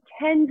made up of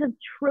tens of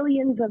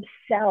trillions of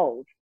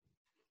cells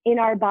in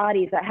our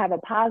bodies that have a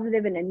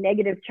positive and a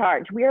negative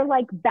charge. We are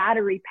like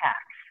battery packs.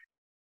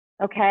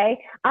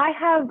 Okay, I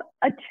have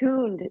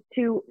attuned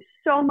to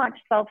so much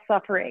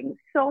self-suffering,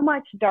 so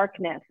much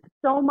darkness,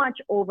 so much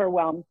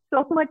overwhelm,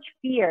 so much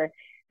fear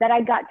that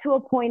I got to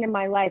a point in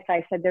my life,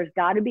 I said, there's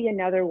got to be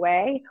another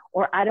way,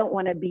 or I don't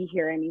want to be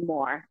here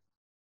anymore.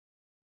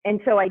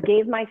 And so I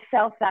gave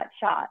myself that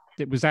shot.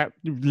 Was that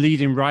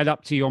leading right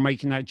up to your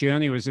making that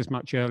journey, or was this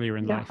much earlier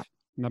in life?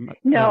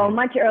 No,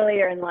 much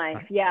earlier in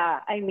life. Yeah,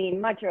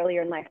 much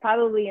earlier in life,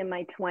 probably in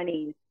my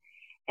 20s.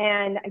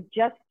 And I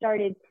just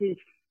started to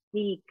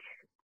seek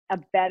a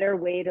better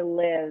way to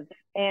live.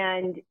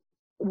 And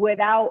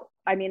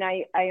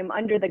I am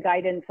under the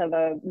guidance of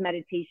a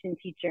meditation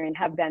teacher and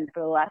have been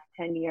for the last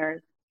 10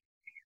 years.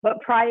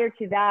 But prior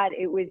to that,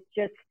 it was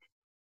just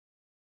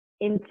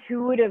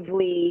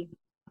intuitively,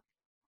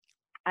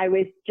 I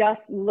was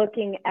just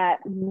looking at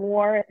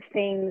more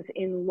things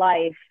in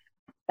life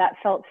that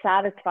felt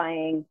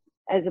satisfying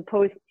as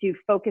opposed to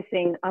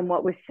focusing on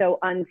what was so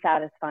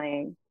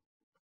unsatisfying.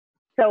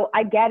 So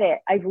I get it.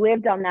 I've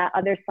lived on that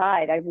other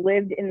side. I've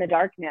lived in the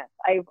darkness.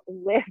 I've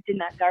lived in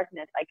that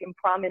darkness. I can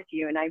promise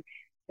you. And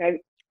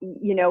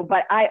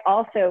but I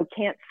also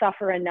can't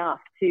suffer enough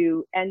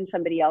to end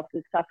somebody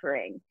else's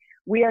suffering.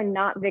 We are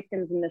not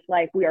victims in this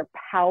life. We are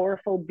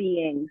powerful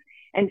beings.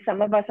 And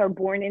some of us are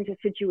born into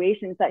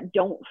situations that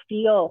don't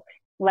feel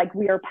like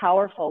we are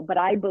powerful. But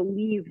I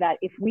believe that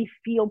if we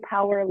feel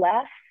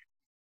powerless,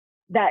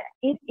 that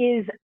it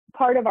is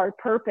part of our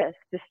purpose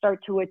to start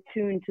to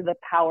attune to the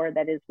power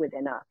that is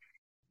within us.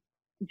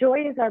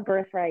 Joy is our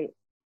birthright.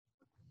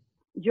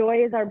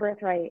 Joy is our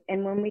birthright.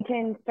 And when we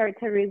can start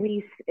to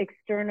release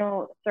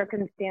external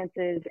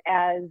circumstances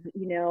as,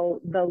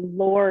 the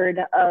Lord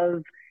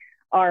of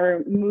our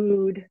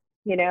mood,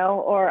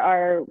 or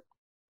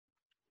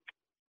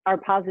our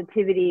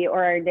positivity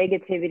or our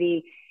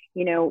negativity,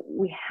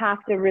 we have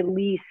to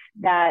release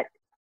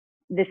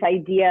this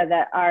idea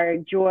that our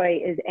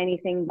joy is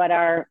anything but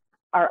our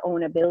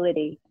own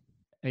ability.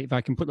 If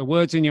I can put the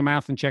words in your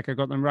mouth and check I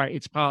got them right,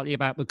 it's partly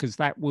about because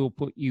that will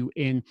put you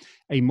in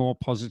a more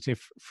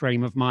positive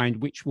frame of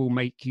mind, which will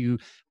make you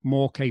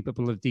more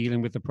capable of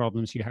dealing with the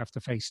problems you have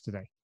to face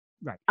today.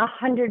 Right.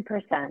 100%.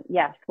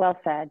 Yes. Well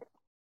said.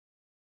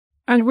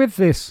 And with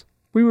this,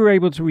 we were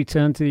able to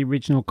return to the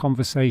original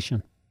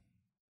conversation.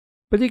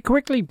 But it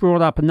quickly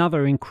brought up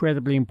another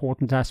incredibly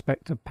important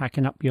aspect of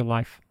packing up your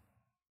life.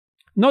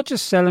 Not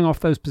just selling off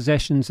those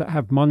possessions that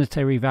have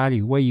monetary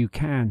value where you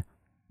can,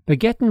 but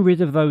getting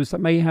rid of those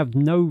that may have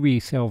no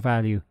resale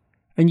value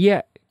and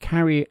yet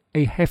carry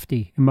a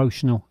hefty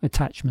emotional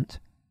attachment.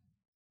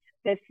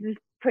 This is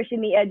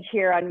pushing the edge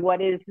here on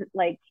what is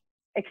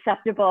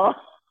acceptable.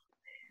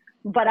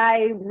 But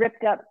I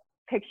ripped up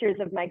pictures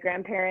of my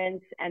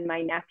grandparents and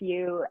my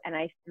nephew and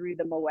I threw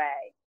them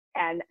away.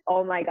 And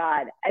oh my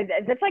God,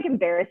 that's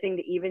embarrassing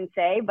to even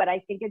say, but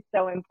I think it's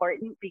so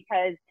important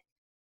because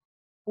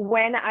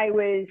when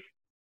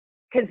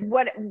because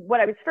what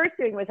I was first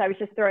doing was I was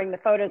just throwing the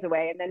photos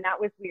away, and then that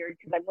was weird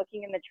because I'm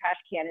looking in the trash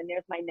can and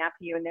there's my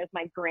nephew and there's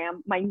my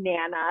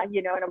nana,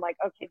 and I'm like,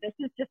 okay, this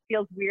just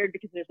feels weird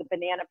because there's a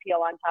banana peel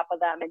on top of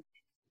them. And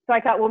so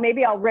I thought, well,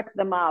 maybe I'll rip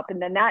them up,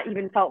 and then that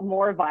even felt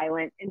more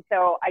violent. And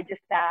so I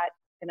just sat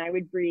and I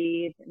would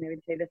breathe and I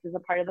would say, this is a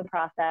part of the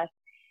process,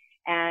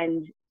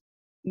 and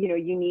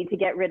you need to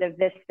get rid of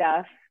this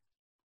stuff.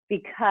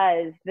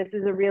 Because this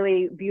is a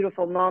really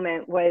beautiful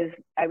moment, was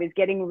I was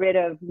getting rid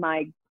of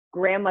my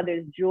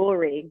grandmother's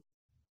jewelry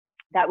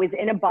that was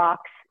in a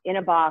box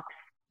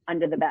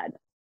under the bed.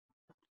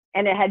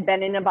 And it had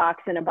been in a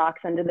box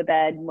under the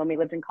bed when we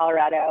lived in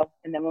Colorado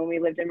and then when we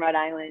lived in Rhode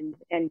Island.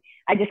 And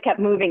I just kept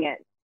moving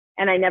it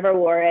and I never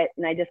wore it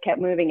and I just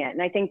kept moving it.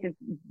 And I think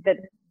that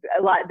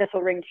this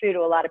will ring true to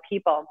a lot of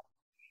people.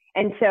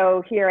 And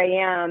so here I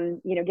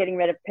am, getting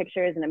rid of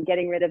pictures and I'm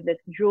getting rid of this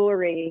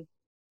jewelry.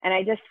 And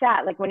I just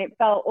sat, when it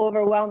felt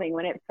overwhelming,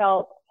 when it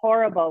felt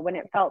horrible, when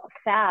it felt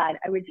sad,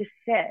 I would just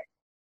sit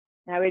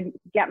and I would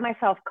get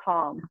myself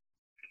calm.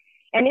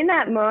 And in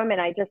that moment,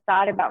 I just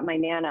thought about my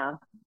Nana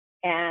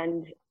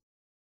and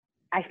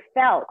I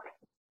felt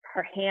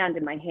her hand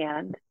in my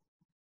hand.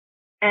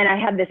 And I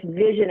had this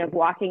vision of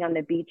walking on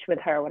the beach with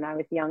her when I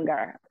was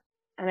younger.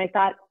 And I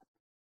thought,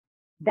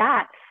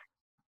 that's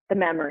the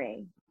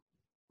memory,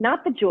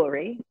 not the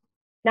jewelry,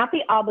 not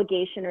the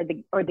obligation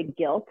or the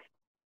guilt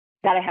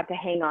that I have to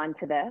hang on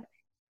to this.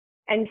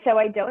 And so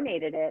I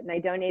donated it, and I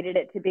donated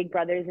it to Big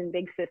Brothers and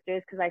Big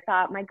Sisters because I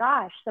thought, my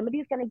gosh,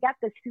 somebody's going to get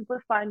this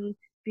super fun,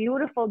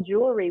 beautiful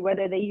jewelry,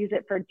 whether they use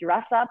it for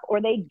dress up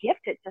or they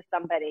gift it to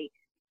somebody.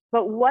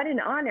 But what an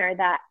honor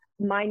that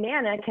my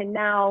Nana can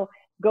now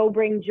go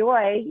bring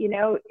joy,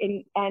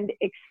 and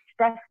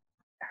express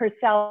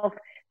herself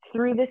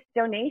through this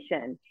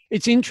donation.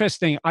 It's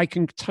interesting. I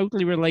can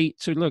totally relate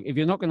to, look, if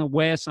you're not going to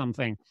wear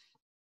something,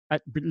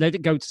 let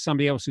it go to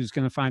somebody else who's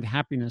going to find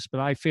happiness. But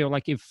I feel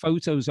like if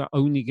photos are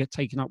only get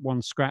taken up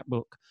one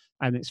scrapbook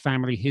and it's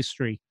family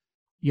history,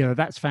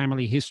 that's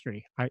family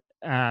history.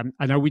 I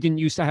know we didn't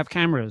used to have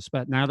cameras,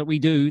 but now that we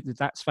do,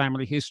 that's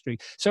family history.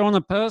 So on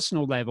a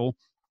personal level,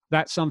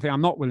 that's something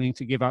I'm not willing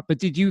to give up. But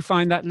did you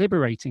find that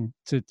liberating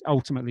to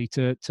ultimately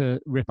to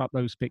rip up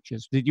those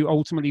pictures? Did you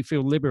ultimately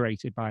feel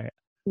liberated by it?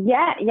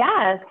 Yeah,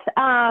 yes.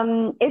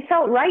 It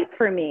felt right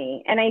for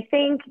me. And I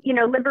think,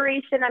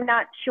 liberation, I'm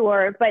not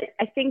sure, but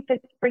I think this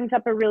brings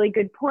up a really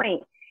good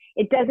point.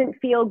 It doesn't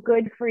feel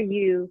good for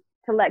you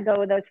to let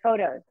go of those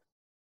photos.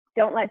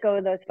 Don't let go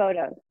of those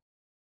photos.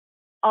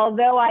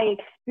 Although I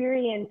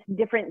experienced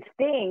different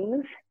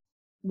things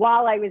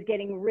while I was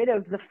getting rid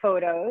of the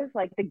photos,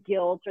 like the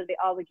guilt or the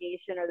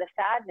obligation or the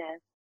sadness,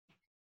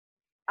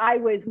 I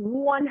was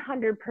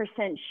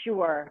 100%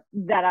 sure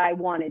that I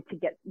wanted to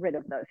get rid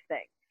of those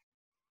things.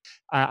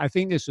 I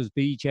think this was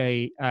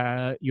BJ.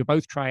 You're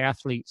both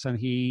triathletes, and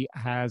he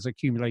has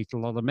accumulated a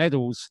lot of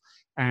medals,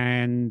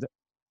 and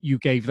you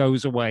gave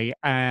those away.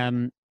 I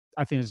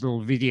think there's a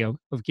little video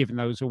of giving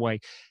those away.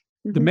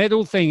 Mm-hmm. The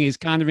medal thing is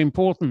kind of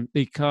important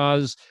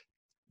because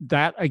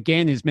that,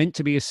 again, is meant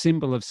to be a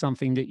symbol of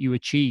something that you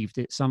achieved.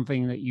 It's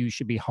something that you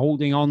should be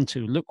holding on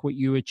to. Look what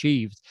you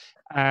achieved.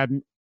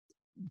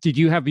 did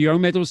you have your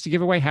own medals to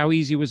give away? How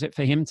easy was it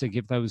for him to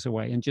give those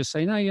away and just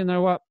say, no, you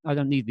know what? I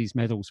don't need these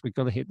medals. We've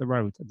got to hit the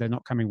road. They're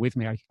not coming with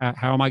me.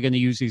 How am I going to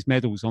use these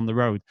medals on the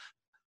road?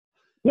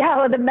 Yeah,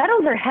 well, the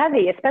medals are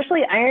heavy,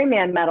 especially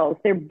Ironman medals.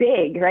 They're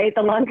big, right?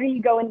 The longer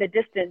you go in the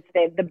distance,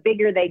 the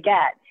bigger they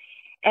get.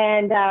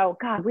 And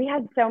God, we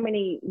had so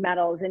many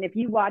medals. And if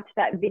you watched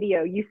that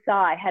video, you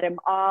saw I had them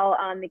all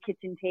on the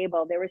kitchen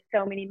table. There were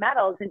so many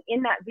medals. And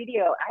in that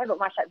video, I haven't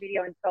watched that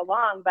video in so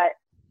long, but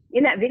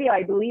in that video,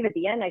 I believe at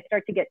the end, I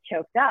start to get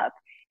choked up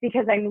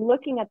because I'm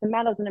looking at the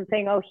medals and I'm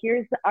saying, oh,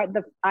 here's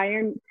the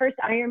first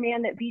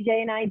Ironman that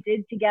BJ and I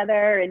did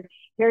together. And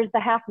here's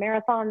the half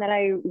marathon that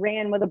I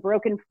ran with a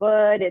broken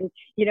foot. And,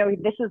 you know,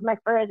 this was my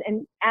first,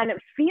 and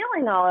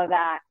feeling all of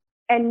that.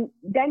 And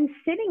then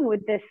sitting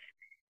with this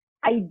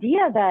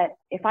idea that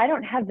if I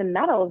don't have the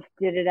medals,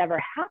 did it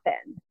ever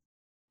happen?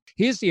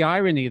 Here's the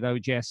irony, though,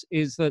 Jess,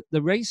 is that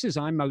the races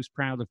I'm most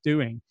proud of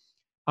doing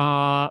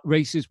are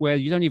races where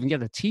you don't even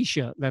get a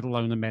T-shirt, let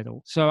alone a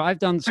medal. So I've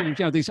done some, you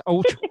know, these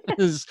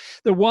ultras,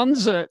 the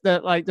ones that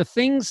like the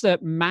things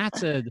that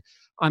mattered.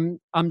 I'm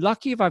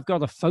lucky if I've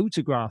got a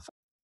photograph.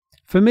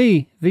 For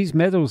me, these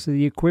medals are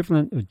the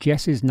equivalent of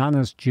Jess's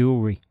Nana's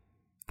jewelry.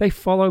 They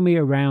follow me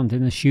around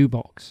in a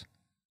shoebox.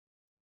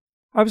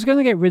 I was going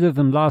to get rid of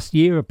them last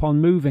year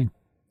upon moving,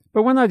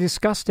 but when I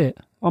discussed it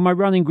on my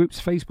running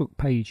group's Facebook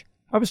page,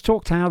 I was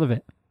talked out of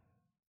it.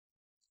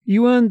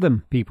 You earned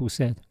them, people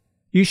said.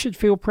 You should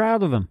feel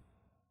proud of them.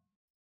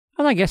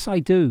 And I guess I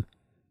do.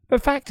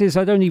 But fact is,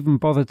 I don't even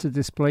bother to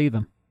display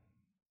them.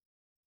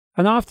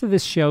 And after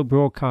this show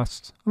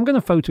broadcasts, I'm going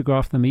to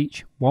photograph them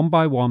each, one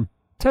by one,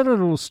 tell a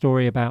little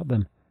story about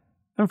them,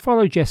 and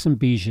follow Jess and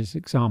Bija's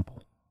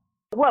example.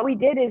 What we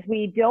did is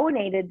we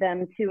donated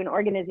them to an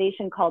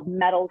organization called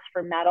Medals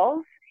for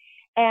Medals.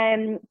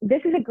 And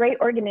this is a great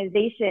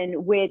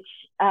organization which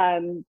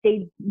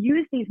they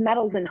use these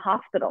medals in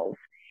hospitals.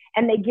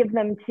 And they give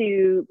them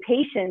to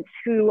patients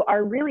who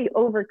are really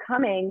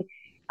overcoming,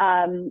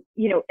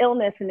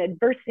 illness and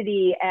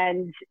adversity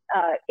and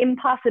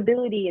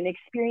impossibility and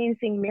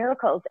experiencing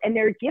miracles. And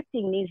they're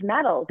gifting these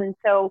medals. And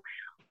so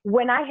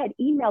when I had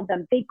emailed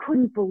them, they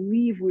couldn't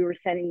believe we were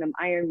sending them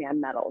Ironman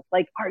medals.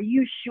 Like, are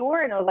you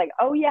sure? And I was like,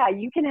 oh yeah,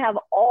 you can have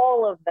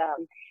all of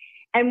them.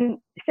 And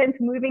since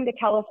moving to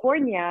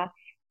California,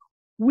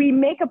 we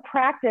make a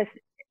practice.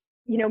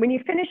 You know, when you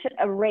finish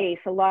a race,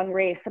 a long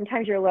race,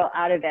 sometimes you're a little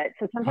out of it.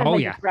 So sometimes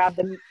I just grab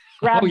the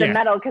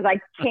medal because I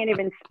can't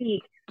even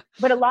speak.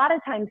 But a lot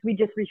of times we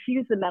just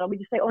refuse the medal. We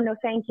just say, oh, no,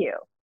 thank you,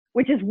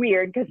 which is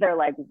weird because they're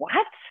like,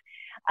 what?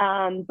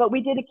 But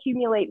we did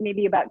accumulate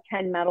maybe about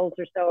 10 medals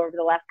or so over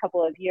the last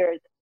couple of years.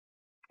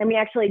 And we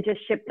actually just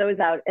shipped those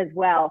out as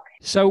well.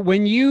 So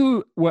when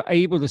you were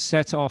able to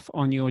set off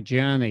on your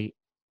journey,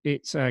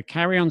 it's a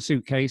carry-on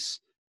suitcase,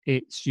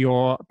 it's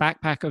your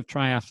backpack of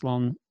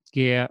triathlon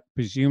gear.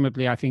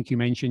 Presumably, I think you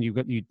mentioned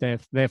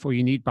therefore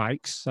you need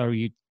bikes. So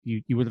you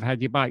would have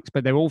had your bikes,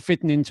 but they're all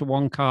fitting into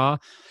one car.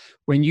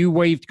 When you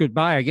waved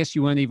goodbye, I guess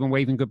you weren't even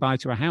waving goodbye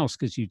to a house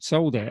because you'd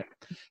sold it.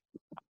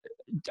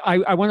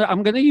 I'm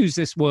going to use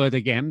this word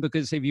again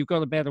because if you've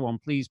got a better one,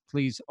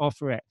 please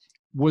offer it.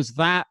 Was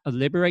that a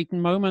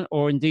liberating moment,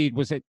 or indeed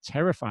was it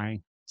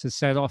terrifying to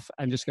set off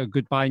and just go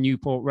goodbye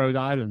Newport, Rhode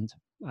Island?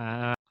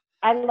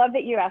 I love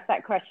that you asked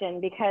that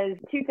question because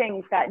two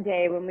things that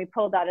day when we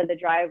pulled out of the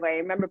driveway. I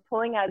remember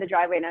pulling out of the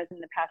driveway and I was in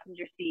the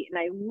passenger seat and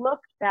I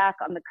looked back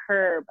on the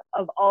curb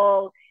of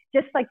all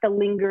just like the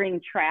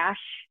lingering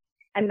trash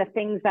and the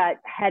things that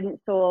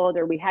hadn't sold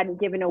or we hadn't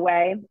given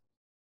away.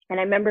 And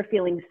I remember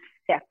feeling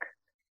sick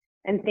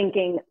and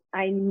thinking,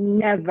 I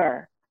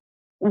never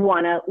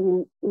want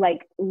to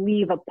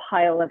leave a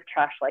pile of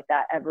trash like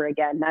that ever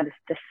again. That is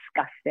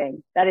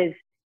disgusting.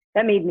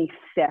 That made me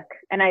sick.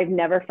 And I've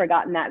never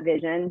forgotten that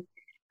vision.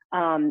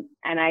 And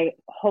I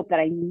hope that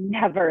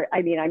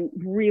I'm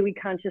really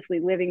consciously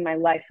living my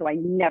life so I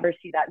never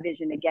see that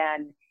vision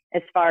again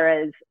as far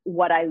as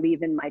what I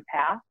leave in my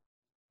path.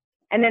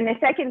 And then the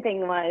second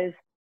thing was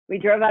we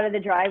drove out of the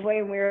driveway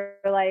and we were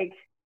like,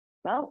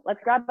 well, let's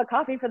grab a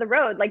coffee for the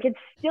road. Like, it's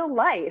still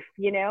life,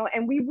 you know?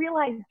 And we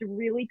realized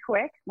really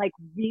quick, like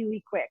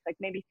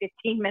maybe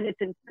 15 minutes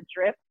into the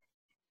trip,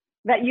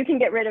 that you can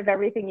get rid of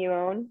everything you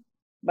own,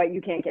 but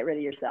you can't get rid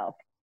of yourself.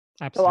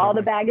 Absolutely. So all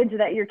the baggage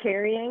that you're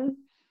carrying,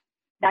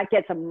 that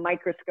gets a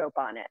microscope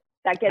on it.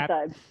 That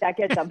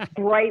gets a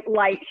bright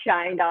light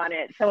shined on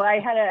it. So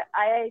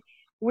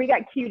we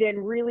got cued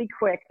in really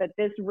quick that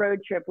this road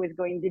trip was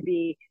going to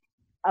be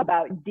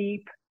about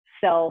deep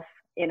self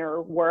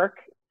inner work,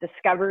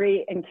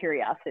 discovery, and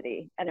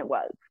curiosity. And it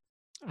was.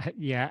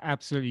 Yeah,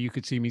 absolutely. You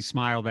could see me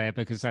smile there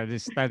because that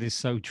is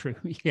so true.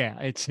 Yeah,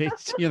 it's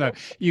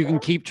you can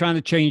keep trying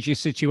to change your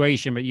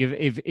situation, but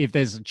if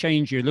there's a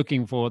change you're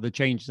looking for, the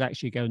change is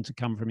actually going to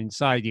come from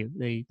inside you.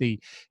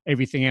 The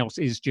everything else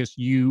is just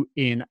you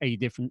in a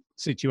different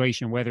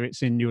situation, whether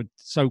it's in your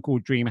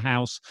so-called dream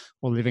house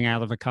or living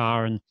out of a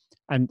car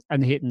and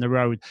hitting the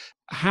road.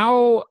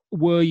 How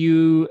were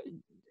you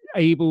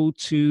able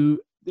to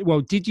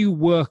well, did you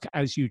work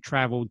as you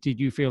traveled? Did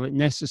you feel it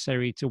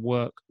necessary to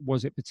work?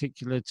 Was it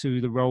particular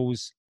to the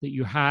roles that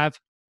you have?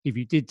 If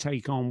you did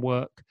take on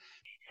work?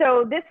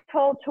 So this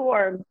whole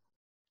tour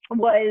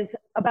was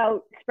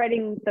about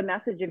spreading the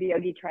message of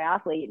Yogi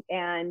Triathlete.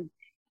 And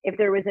if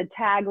there was a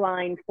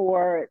tagline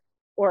for,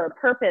 or a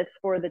purpose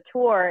for the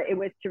tour, it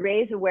was to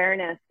raise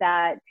awareness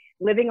that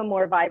living a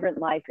more vibrant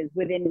life is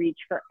within reach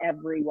for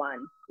everyone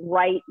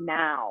right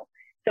now.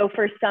 So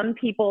for some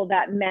people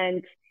that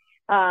meant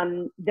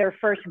their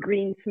first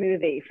green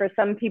smoothie. For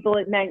some people,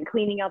 it meant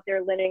cleaning out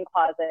their linen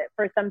closet.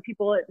 For some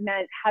people, it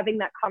meant having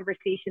that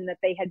conversation that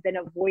they had been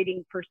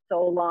avoiding for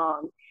so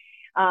long.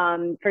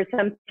 For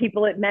some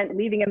people, it meant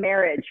leaving a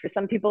marriage. For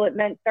some people, it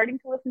meant starting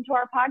to listen to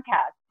our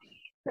podcast.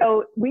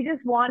 So we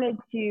just wanted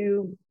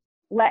to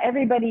let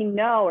everybody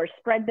know or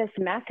spread this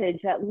message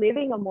that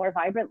living a more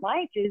vibrant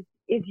life is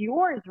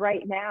yours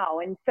right now.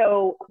 And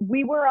so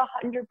we were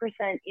 100%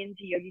 into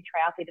Yogi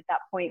Triathlete at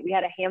that point. We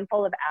had a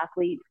handful of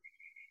athletes.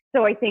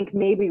 So I think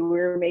maybe we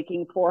were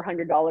making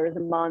 $400 a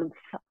month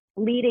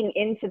leading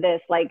into this,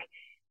 like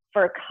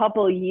for a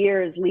couple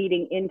years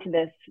leading into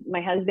this.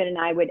 My husband and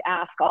I would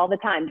ask all the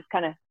time, just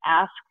kind of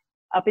ask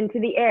up into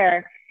the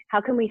air,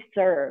 how can we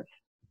serve?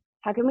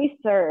 How can we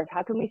serve?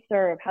 How can we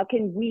serve? How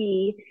can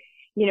we,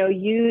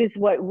 use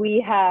what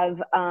we have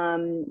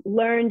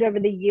learned over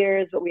the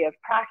years, what we have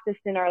practiced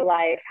in our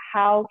life?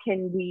 How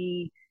can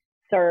we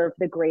serve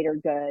the greater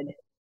good?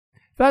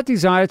 That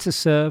desire to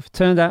serve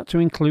turned out to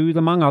include,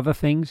 among other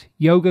things,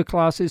 yoga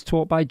classes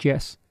taught by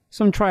Jess,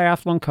 some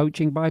triathlon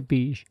coaching by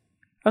Bij,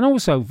 and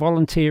also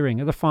volunteering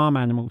at the Farm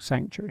Animal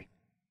Sanctuary.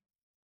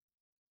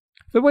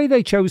 The way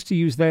they chose to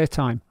use their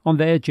time on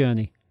their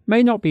journey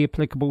may not be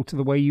applicable to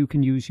the way you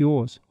can use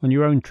yours on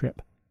your own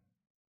trip.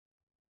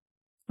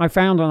 I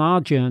found on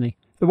our journey,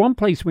 the one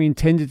place we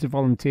intended to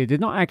volunteer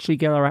did not actually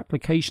get our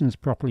applications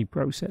properly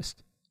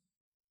processed.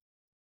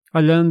 I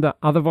learned that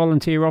other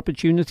volunteer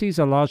opportunities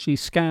are largely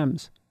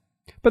scams,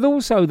 but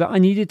also that I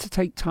needed to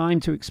take time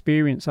to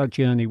experience our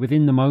journey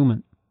within the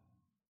moment.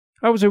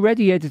 I was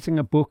already editing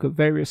a book at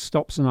various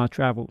stops on our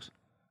travels.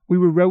 We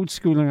were road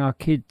schooling our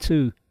kid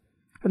too,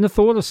 and the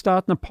thought of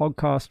starting a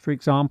podcast, for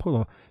example,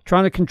 or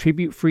trying to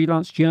contribute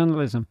freelance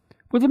journalism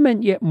would have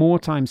meant yet more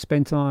time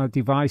spent on our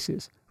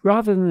devices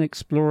rather than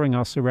exploring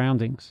our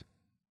surroundings.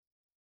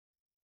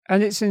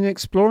 And it's in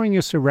exploring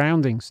your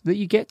surroundings that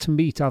you get to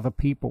meet other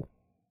people.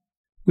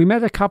 We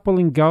met a couple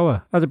in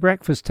Goa at a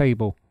breakfast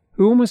table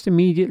who almost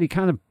immediately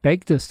kind of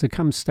begged us to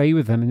come stay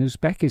with them in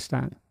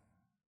Uzbekistan.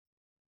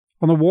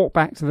 On a walk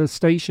back to the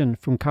station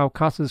from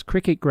Calcutta's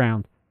cricket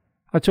ground,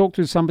 I talked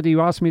with somebody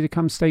who asked me to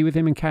come stay with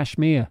him in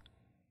Kashmir.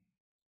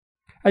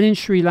 And in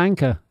Sri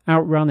Lanka,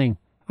 out running,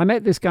 I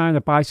met this guy on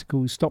a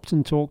bicycle who stopped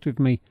and talked with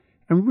me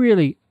and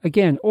really,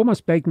 again,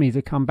 almost begged me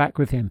to come back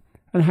with him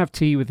and have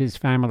tea with his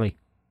family.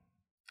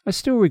 I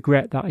still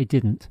regret that I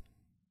didn't.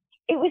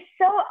 It was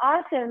so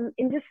awesome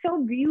and just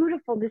so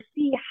beautiful to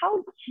see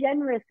how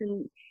generous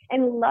and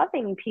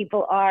loving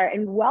people are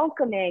and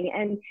welcoming.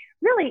 And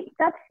really,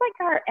 that's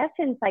like our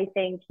essence, I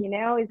think,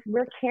 is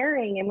we're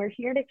caring and we're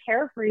here to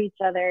care for each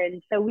other.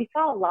 And so we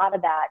saw a lot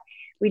of that.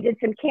 We did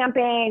some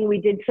camping.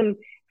 We did some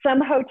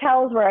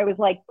hotels where I was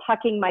like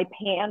tucking my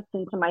pants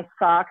into my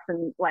socks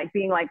and like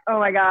being like, oh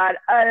my God,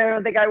 I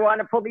don't think I want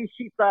to pull these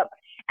sheets up.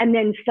 And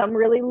then some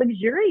really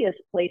luxurious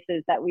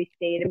places that we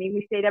stayed. I mean,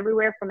 we stayed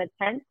everywhere from a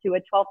tent to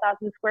a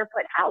 12,000 square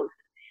foot house.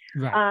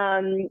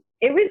 Right.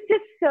 It was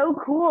just so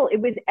cool.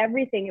 It was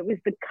everything. It was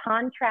the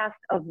contrast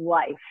of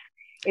life.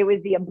 It was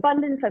the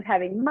abundance of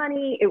having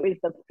money. It was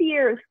the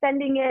fear of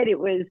spending it. It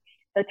was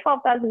the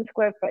 12,000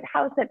 square foot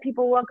house that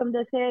people welcomed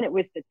us in. It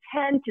was the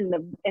tent and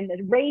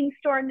the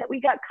rainstorm that we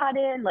got caught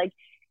in. Like,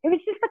 it was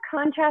just the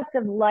contrast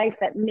of life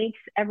that makes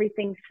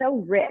everything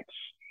so rich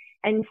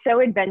and so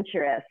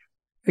adventurous.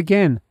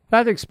 Again,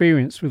 that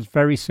experience was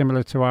very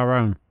similar to our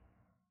own.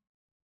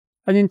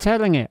 And in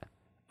telling it,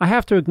 I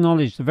have to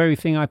acknowledge the very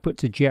thing I put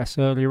to Jess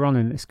earlier on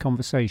in this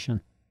conversation,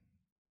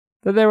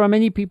 that there are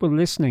many people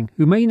listening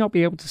who may not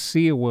be able to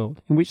see a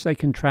world in which they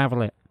can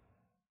travel it.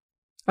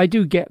 I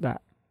do get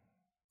that.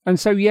 And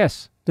so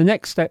yes, the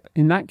next step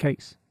in that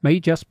case may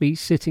just be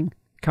sitting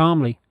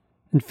calmly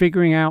and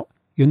figuring out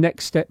your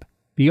next step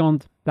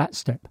beyond that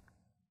step.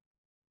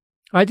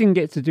 I didn't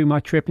get to do my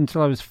trip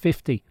until I was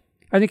 50,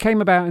 and it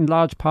came about in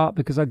large part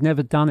because I'd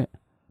never done it,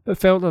 but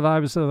felt that I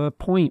was at a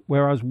point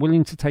where I was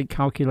willing to take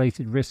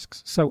calculated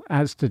risks so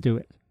as to do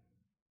it.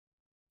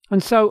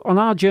 And so on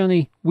our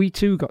journey, we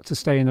too got to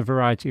stay in a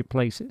variety of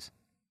places.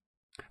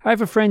 I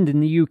have a friend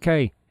in the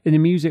UK in the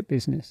music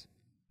business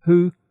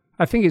who,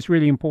 I think it's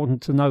really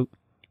important to note,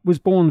 was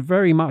born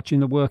very much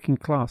in the working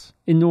class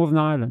in Northern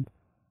Ireland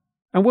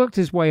and worked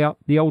his way up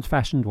the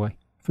old-fashioned way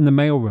from the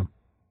mailroom.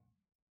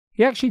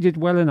 He actually did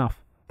well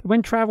enough that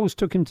when travels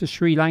took him to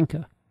Sri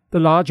Lanka, the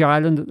large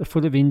island at the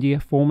foot of India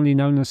formerly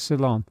known as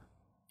Ceylon,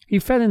 he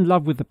fell in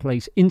love with the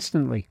place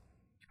instantly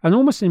and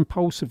almost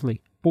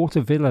impulsively bought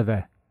a villa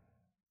there.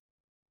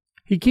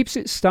 He keeps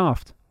it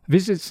staffed,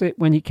 visits it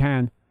when he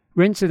can,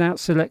 rents it out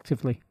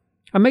selectively,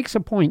 and makes a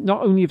point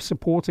not only of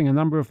supporting a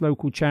number of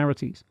local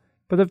charities,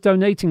 but of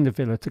donating the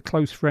villa to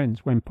close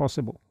friends when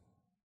possible.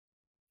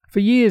 For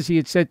years he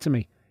had said to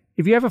me,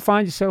 "If you ever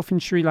find yourself in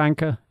Sri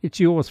Lanka, it's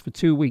yours for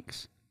 2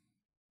 weeks."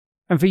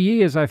 And for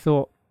years I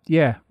thought,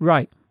 yeah,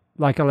 right,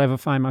 like I'll ever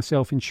find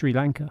myself in Sri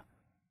Lanka.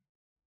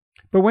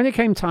 But when it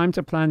came time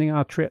to planning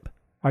our trip,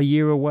 our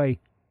year away,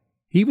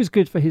 he was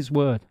good for his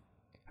word,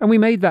 and we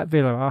made that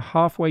villa our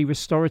halfway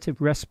restorative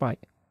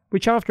respite,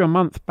 which after a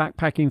month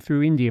backpacking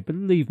through India,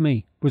 believe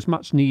me, was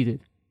much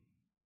needed.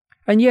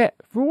 And yet,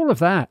 for all of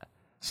that,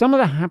 some of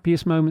the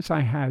happiest moments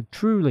I had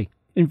truly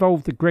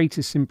involved the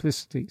greatest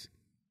simplicities.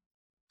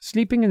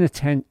 Sleeping in a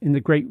tent in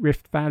the Great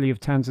Rift Valley of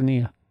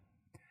Tanzania,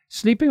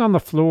 sleeping on the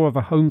floor of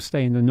a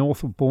homestay in the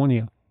north of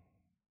Borneo,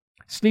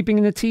 sleeping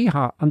in a tea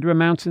hut under a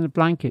mountain of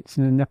blankets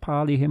in the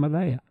Nepali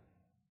Himalaya,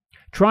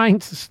 trying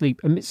to sleep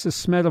amidst the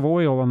smell of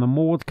oil on a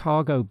moored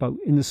cargo boat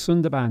in the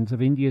Sundarbans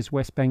of India's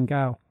West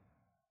Bengal,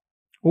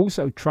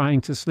 also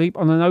trying to sleep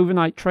on an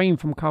overnight train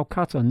from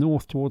Calcutta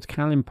north towards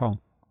Kalimpong.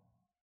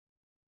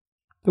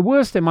 The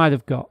worst it might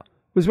have got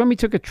was when we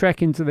took a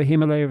trek into the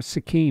Himalaya of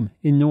Sikkim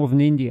in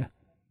northern India,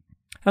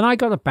 and I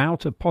got a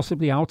bout of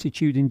possibly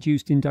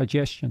altitude-induced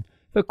indigestion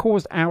that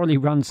caused hourly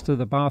runs to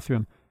the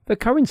bathroom that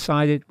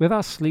coincided with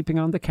us sleeping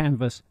under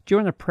canvas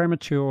during a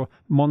premature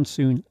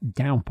monsoon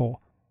downpour.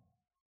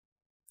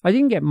 I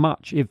didn't get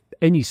much, if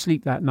any,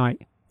 sleep that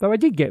night, though I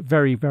did get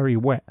very, very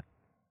wet.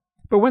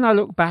 But when I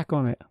look back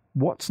on it,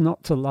 what's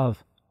not to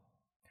love?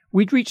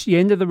 We'd reached the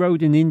end of the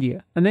road in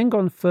India and then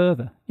gone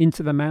further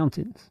into the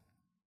mountains.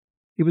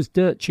 It was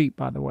dirt cheap,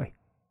 by the way.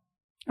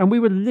 And we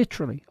were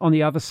literally on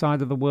the other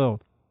side of the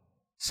world,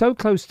 so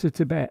close to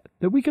Tibet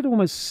that we could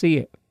almost see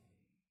it.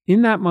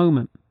 In that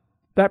moment,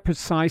 that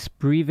precise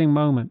breathing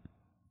moment,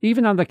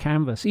 even under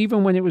canvas,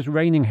 even when it was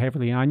raining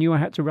heavily and I knew I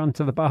had to run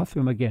to the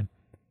bathroom again,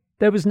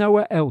 there was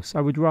nowhere else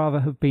I would rather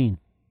have been,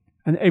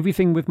 and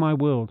everything with my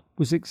world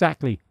was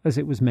exactly as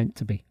it was meant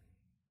to be.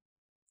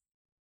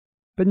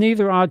 But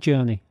neither our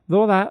journey,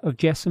 nor that of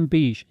Jess and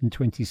Beige in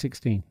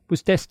 2016,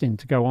 was destined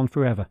to go on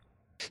forever.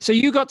 So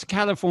you got to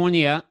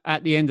California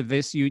at the end of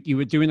this. You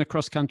were doing a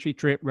cross-country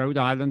trip, Rhode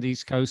Island,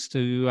 East Coast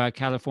to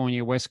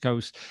California, West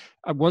Coast.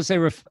 Was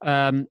there,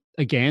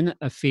 again,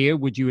 a fear?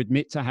 Would you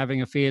admit to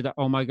having a fear that,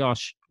 oh my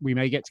gosh, we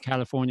may get to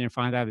California and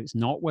find out it's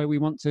not where we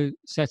want to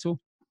settle?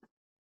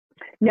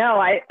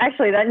 No,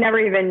 that never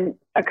even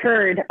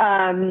occurred.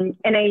 You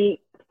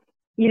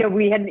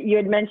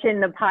had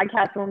mentioned the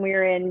podcast when we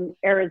were in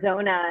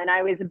Arizona, and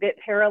I was a bit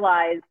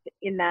paralyzed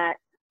in that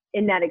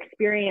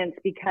experience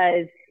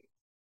because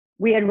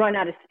we had run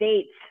out of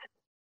states,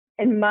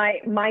 and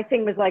my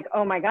thing was like,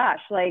 oh my gosh,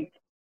 like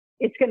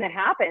it's going to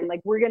happen.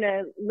 Like we're going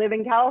to live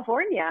in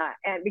California,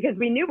 and because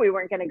we knew we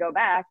weren't going to go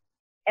back.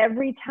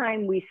 Every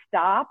time we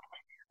stopped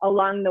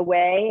along the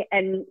way,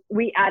 and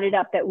we added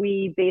up that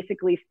we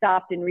basically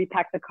stopped and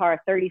repacked the car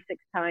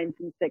 36 times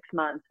in 6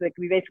 months. Like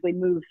we basically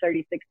moved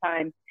 36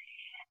 times.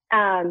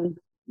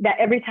 That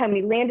every time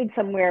we landed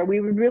somewhere, we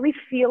would really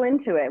feel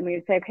into it. And we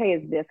would say, okay,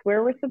 is this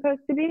where we're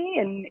supposed to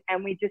be?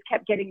 And we just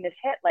kept getting this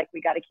hit, like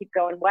we got to keep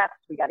going west.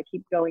 We got to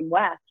keep going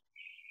west.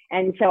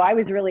 And so I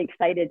was really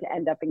excited to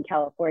end up in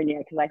California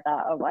because I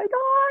thought, oh my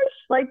gosh,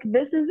 like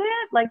this is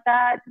it. Like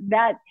that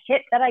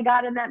hit that I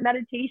got in that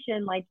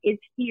meditation, like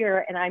it's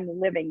here and I'm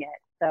living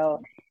it.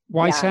 So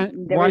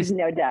there was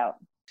no doubt.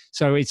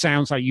 So it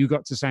sounds like you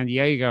got to San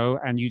Diego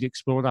and you'd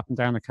explored up and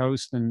down the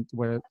coast, and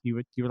where you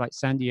were like,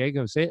 San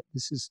Diego's it.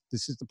 This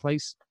is the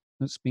place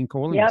that's been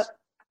calling us.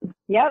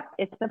 Yep,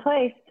 it's the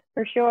place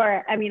for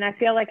sure. I mean, I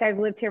feel like I've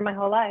lived here my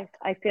whole life.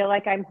 I feel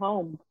like I'm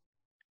home.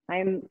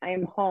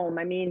 I'm home.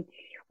 I mean,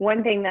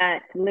 one thing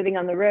that living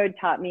on the road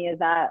taught me is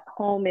that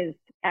home is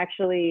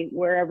actually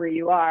wherever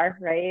you are,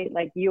 right?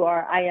 Like you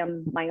are, I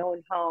am my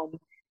own home.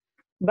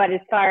 But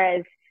as far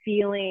as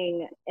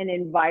feeling an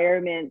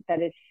environment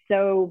that is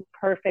so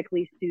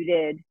perfectly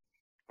suited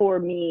for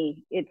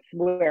me, it's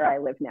where I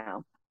live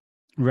now.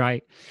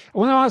 Right. I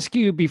want to ask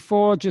you,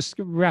 before just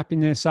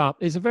wrapping this up,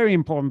 it's a very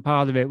important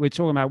part of it. We're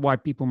talking about why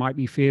people might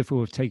be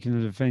fearful of taking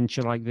an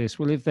adventure like this.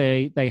 Well, if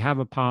they have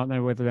a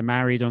partner, whether they're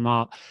married or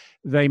not,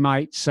 they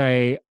might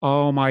say,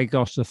 oh my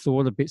gosh, the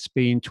thought of it's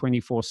being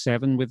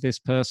 24/7 with this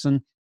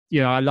person.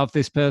 You know, I love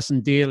this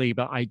person dearly,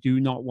 but I do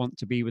not want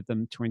to be with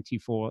them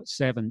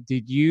 24/7.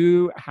 Did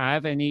you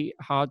have any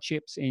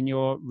hardships in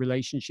your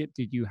relationship?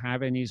 Did you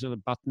have any sort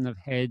of button of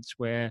heads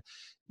where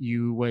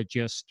you were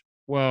just,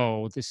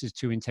 whoa, this is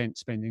too intense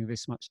spending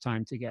this much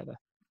time together?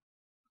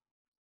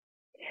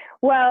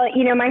 Well,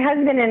 my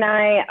husband and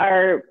I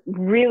are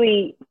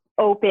really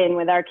open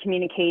with our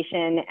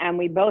communication, and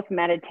we both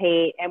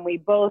meditate, and we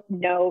both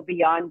know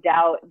beyond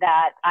doubt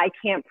that I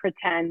can't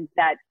pretend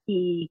that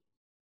he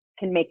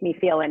can make me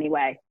feel any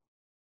way.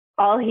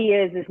 All he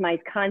is my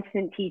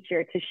constant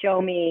teacher to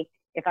show me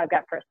if I've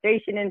got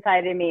frustration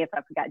inside of me, if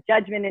I've got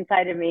judgment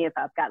inside of me, if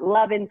I've got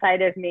love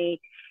inside of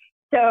me.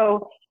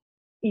 So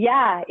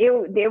yeah,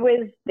 there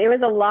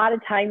was a lot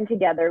of time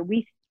together.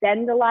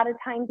 spend a lot of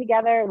time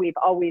together. We've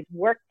always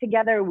worked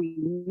together. We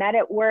met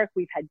at work.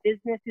 We've had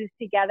businesses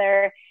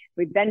together.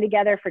 We've been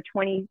together for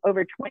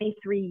over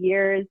 23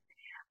 years.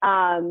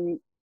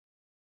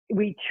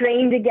 We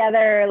train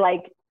together.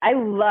 Like,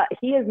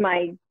 he is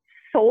my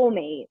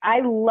soulmate. I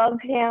love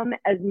him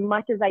as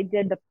much as I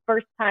did the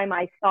first time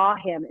I saw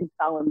him and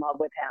fell in love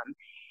with him.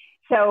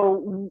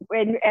 So,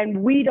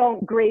 and we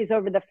don't graze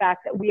over the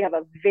fact that we have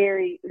a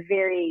very,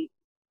 very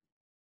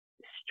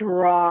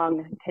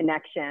strong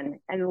connection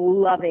and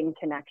loving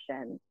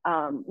connection.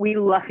 We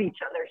love each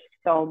other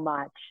so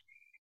much,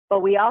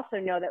 but we also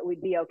know that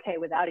we'd be okay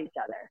without each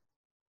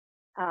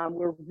other.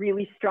 We're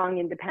really strong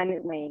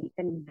independently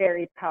and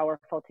very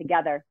powerful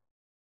together.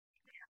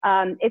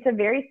 It's a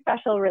very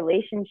special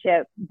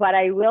relationship, but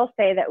I will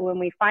say that when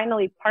we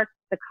finally parked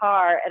the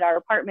car at our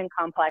apartment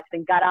complex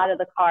and got out of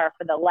the car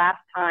for the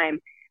last time,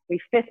 we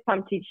fist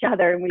pumped each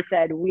other and we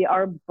said, we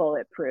are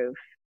bulletproof.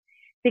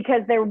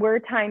 Because there were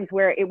times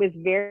where it was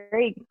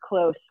very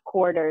close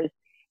quarters.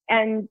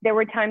 And there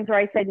were times where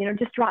I said,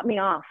 just drop me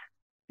off.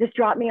 Just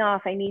drop me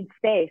off. I need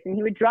space. And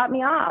he would drop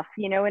me off,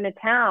 in a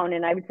town.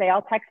 And I would say,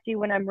 I'll text you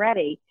when I'm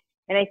ready.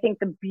 And I think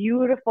the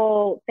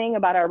beautiful thing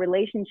about our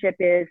relationship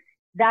is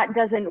that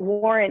doesn't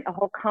warrant a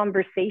whole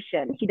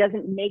conversation. He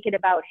doesn't make it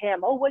about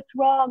him. Oh, what's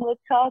wrong? Let's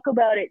talk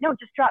about it. No,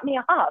 just drop me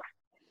off.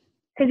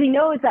 Because he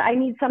knows that I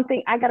need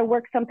something. I got to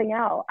work something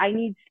out. I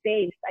need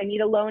space. I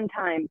need alone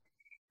time.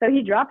 So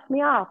he drops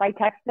me off. I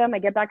text him. I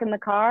get back in the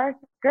car.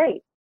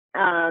 Great.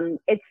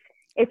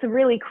 It's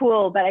really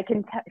cool. But I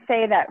can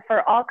say that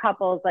for all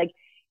couples, like,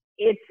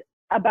 it's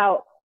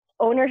about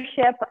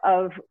ownership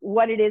of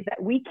what it is that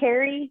we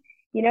carry,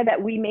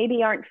 that we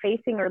maybe aren't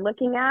facing or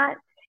looking at.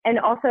 And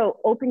also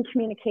open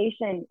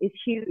communication is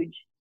huge.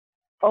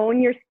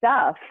 Own your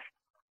stuff.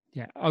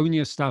 Yeah, own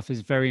your stuff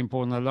is very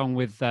important, along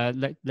with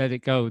let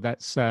it go.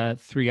 That's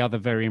three other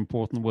very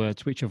important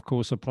words, which of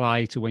course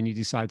apply to when you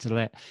decide to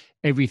let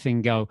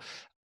everything go.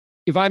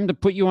 If I'm to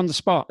put you on the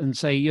spot and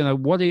say,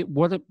 what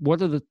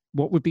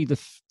would be the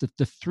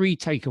three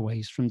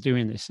takeaways from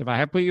doing this? If I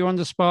have put you on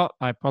the spot,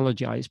 I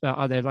apologize, but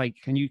are there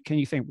can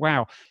you think,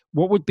 wow,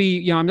 what would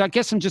be, I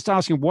guess I'm just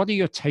asking, what are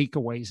your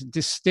takeaways?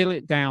 Distill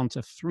it down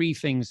to three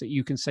things that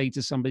you can say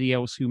to somebody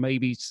else who may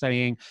be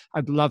saying,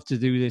 I'd love to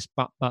do this,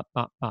 but.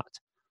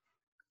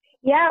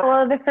 Yeah,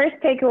 well, the first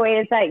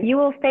takeaway is that you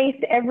will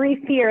face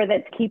every fear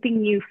that's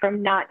keeping you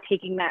from not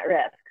taking that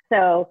risk.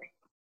 So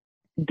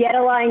get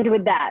aligned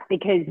with that,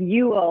 because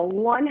you will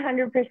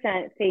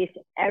 100% face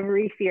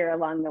every fear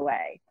along the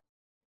way.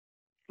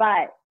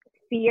 But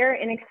fear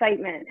and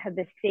excitement have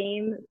the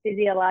same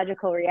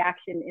physiological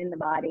reaction in the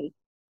body.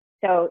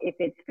 So if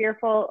it's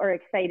fearful or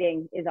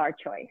exciting is our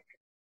choice.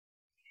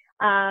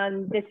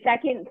 The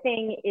second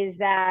thing is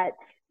that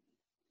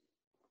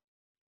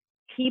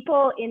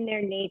people in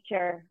their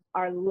nature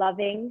are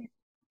loving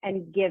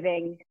and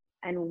giving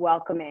and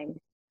welcoming.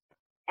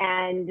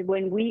 And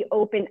when we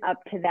open up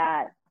to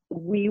that,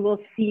 we will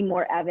see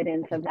more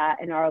evidence of that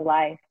in our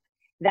life,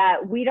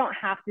 that we don't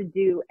have to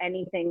do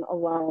anything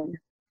alone,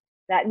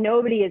 that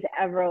nobody is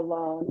ever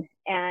alone.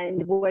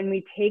 And when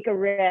we take a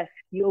risk,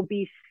 you'll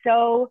be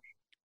so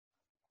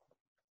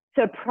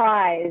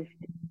surprised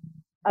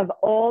of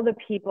all the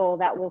people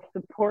that will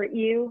support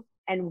you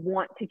and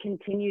want to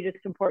continue to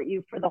support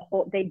you for the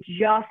whole, they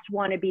just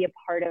want to be a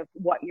part of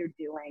what you're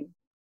doing.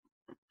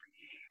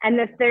 And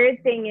the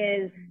third thing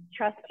is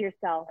trust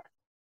yourself.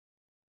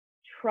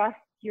 Trust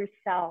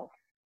yourself.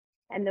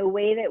 And the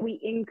way that we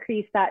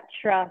increase that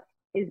trust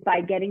is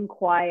by getting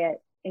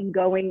quiet and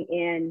going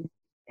in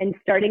and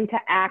starting to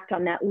act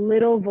on that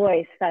little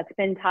voice that's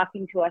been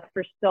talking to us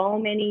for so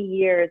many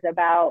years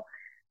about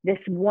this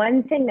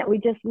one thing that we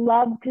just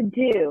love to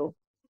do.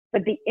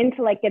 But the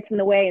intellect gets in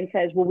the way and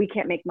says, well, we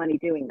can't make money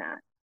doing that.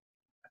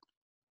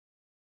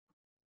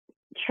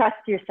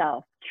 Trust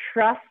yourself.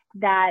 Trust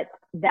that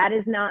that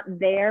is not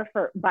there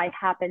by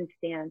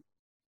happenstance.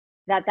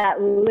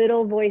 That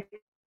little voice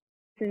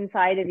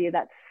inside of you,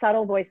 that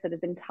subtle voice that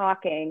has been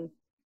talking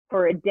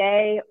for a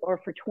day or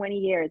for 20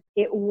 years,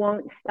 it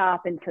won't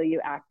stop until you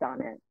act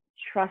on it.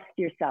 Trust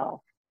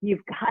yourself.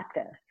 You've got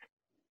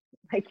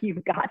this.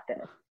 You've got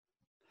this.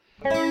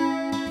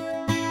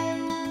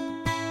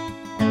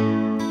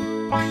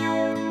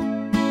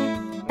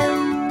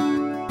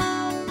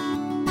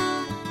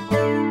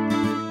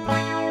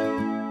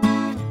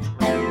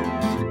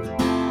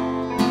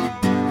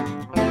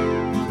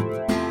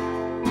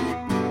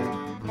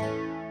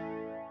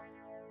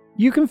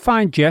 You can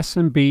find Jess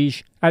and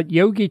Bij at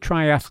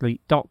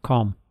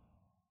yogitriathlete.com.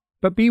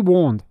 But be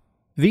warned,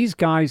 these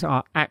guys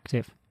are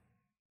active.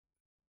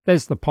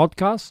 There's the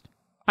podcast.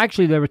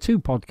 Actually, there are two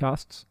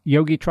podcasts,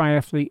 Yogi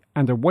Triathlete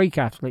and Awake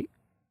Athlete.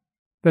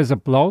 There's a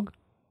blog.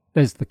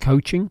 There's the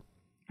coaching,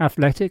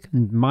 athletic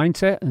and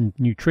mindset and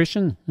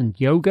nutrition and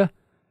yoga.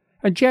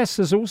 And Jess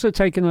has also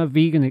taken her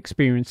vegan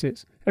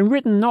experiences and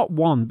written not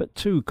one but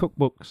two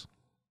cookbooks.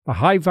 The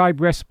High Vibe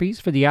Recipes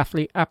for the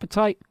Athlete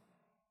Appetite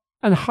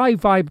and High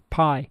Vibe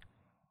Pie,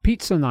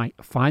 Pizza Night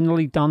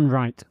Finally Done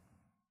Right.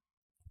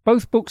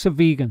 Both books are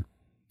vegan,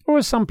 or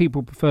as some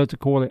people prefer to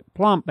call it,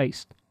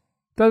 plant-based,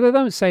 though they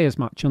don't say as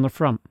much on the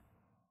front.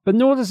 But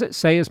nor does it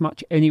say as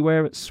much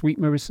anywhere at Sweet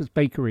Marissa's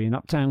Bakery in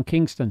uptown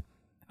Kingston,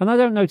 and I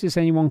don't notice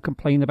anyone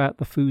complain about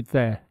the food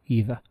there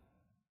either.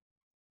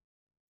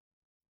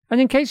 And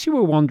in case you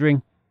were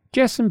wondering,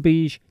 Jess and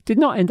Beige did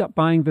not end up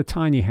buying the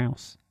tiny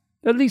house,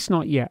 at least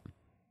not yet.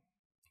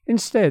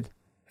 Instead,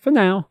 for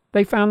now,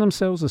 they found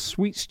themselves a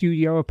sweet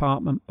studio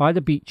apartment by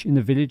the beach in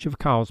the village of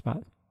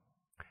Carlsbad.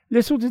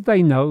 Little did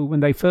they know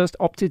when they first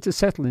opted to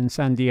settle in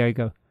San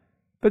Diego,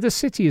 but the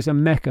city is a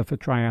mecca for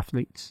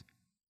triathletes.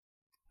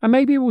 And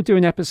maybe we'll do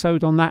an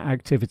episode on that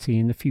activity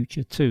in the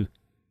future too.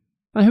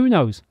 And who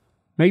knows,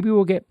 maybe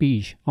we'll get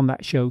Beige on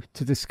that show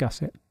to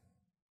discuss it.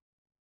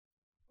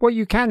 What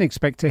you can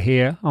expect to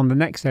hear on the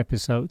next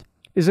episode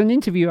is an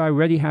interview I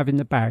already have in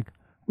the bag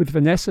with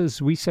Vanessa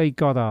Zuisei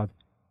Goddard,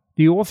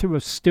 the author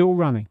of Still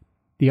Running,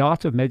 The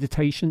Art of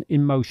Meditation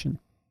in Motion,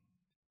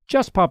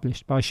 just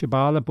published by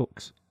Shambhala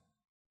Books.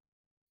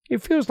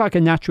 It feels like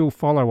a natural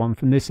follow-on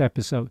from this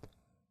episode.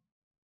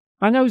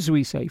 I know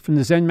Zuisei from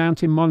the Zen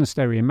Mountain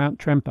Monastery in Mount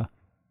Tremper,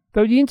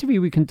 though the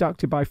interview we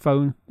conducted by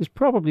phone is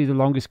probably the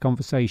longest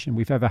conversation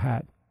we've ever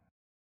had.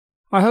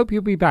 I hope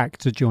you'll be back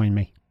to join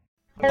me.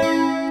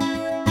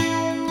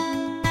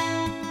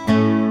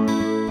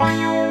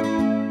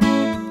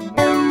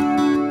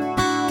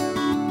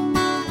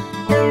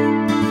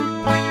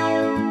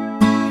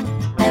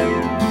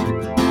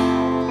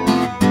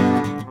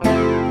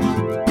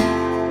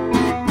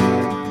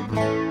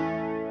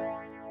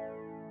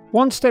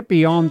 One Step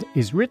Beyond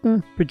is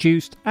written,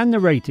 produced and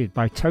narrated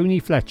by Tony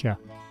Fletcher,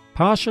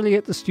 partially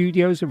at the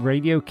studios of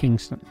Radio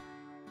Kingston.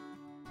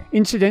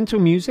 Incidental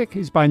music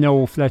is by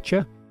Noel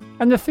Fletcher,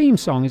 and the theme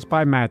song is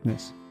by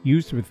Madness,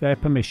 used with their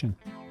permission.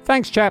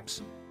 Thanks,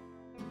 chaps!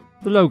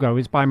 The logo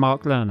is by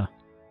Mark Lerner.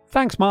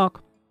 Thanks,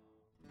 Mark!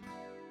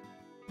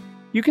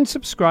 You can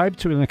subscribe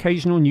to an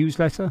occasional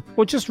newsletter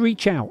or just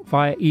reach out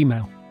via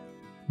email.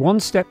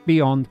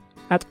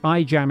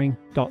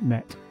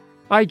 onestepbeyond@ijamming.net.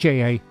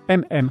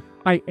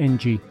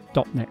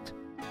 IJAMMING.net.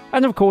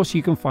 And of course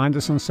you can find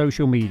us on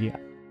social media.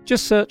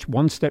 Just search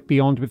One Step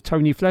Beyond with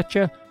Tony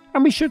Fletcher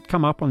and we should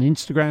come up on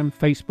Instagram,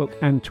 Facebook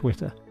and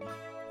Twitter.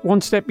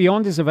 One Step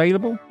Beyond is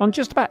available on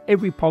just about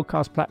every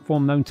podcast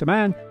platform known to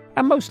man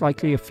and most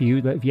likely a few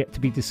that have yet to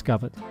be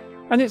discovered.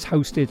 And it's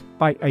hosted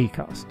by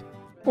Acast.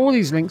 All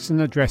these links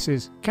and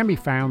addresses can be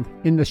found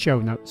in the show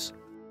notes.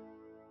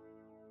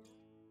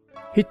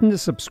 Hitting the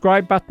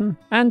subscribe button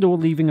and or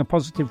leaving a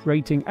positive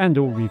rating and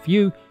or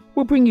review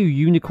will bring you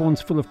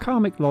unicorns full of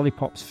karmic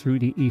lollipops through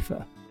the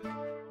ether.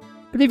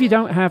 But if you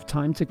don't have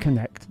time to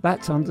connect,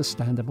 that's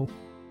understandable.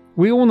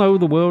 We all know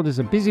the world is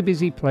a busy,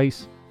 busy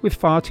place with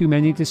far too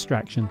many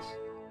distractions.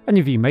 And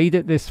if you made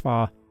it this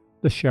far,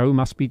 the show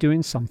must be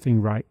doing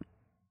something right.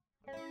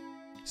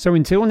 So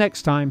until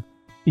next time,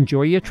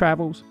 enjoy your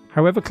travels,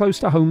 however close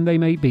to home they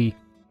may be.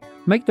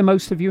 Make the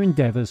most of your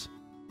endeavours,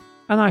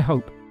 and I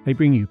hope they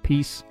bring you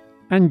peace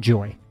and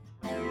joy.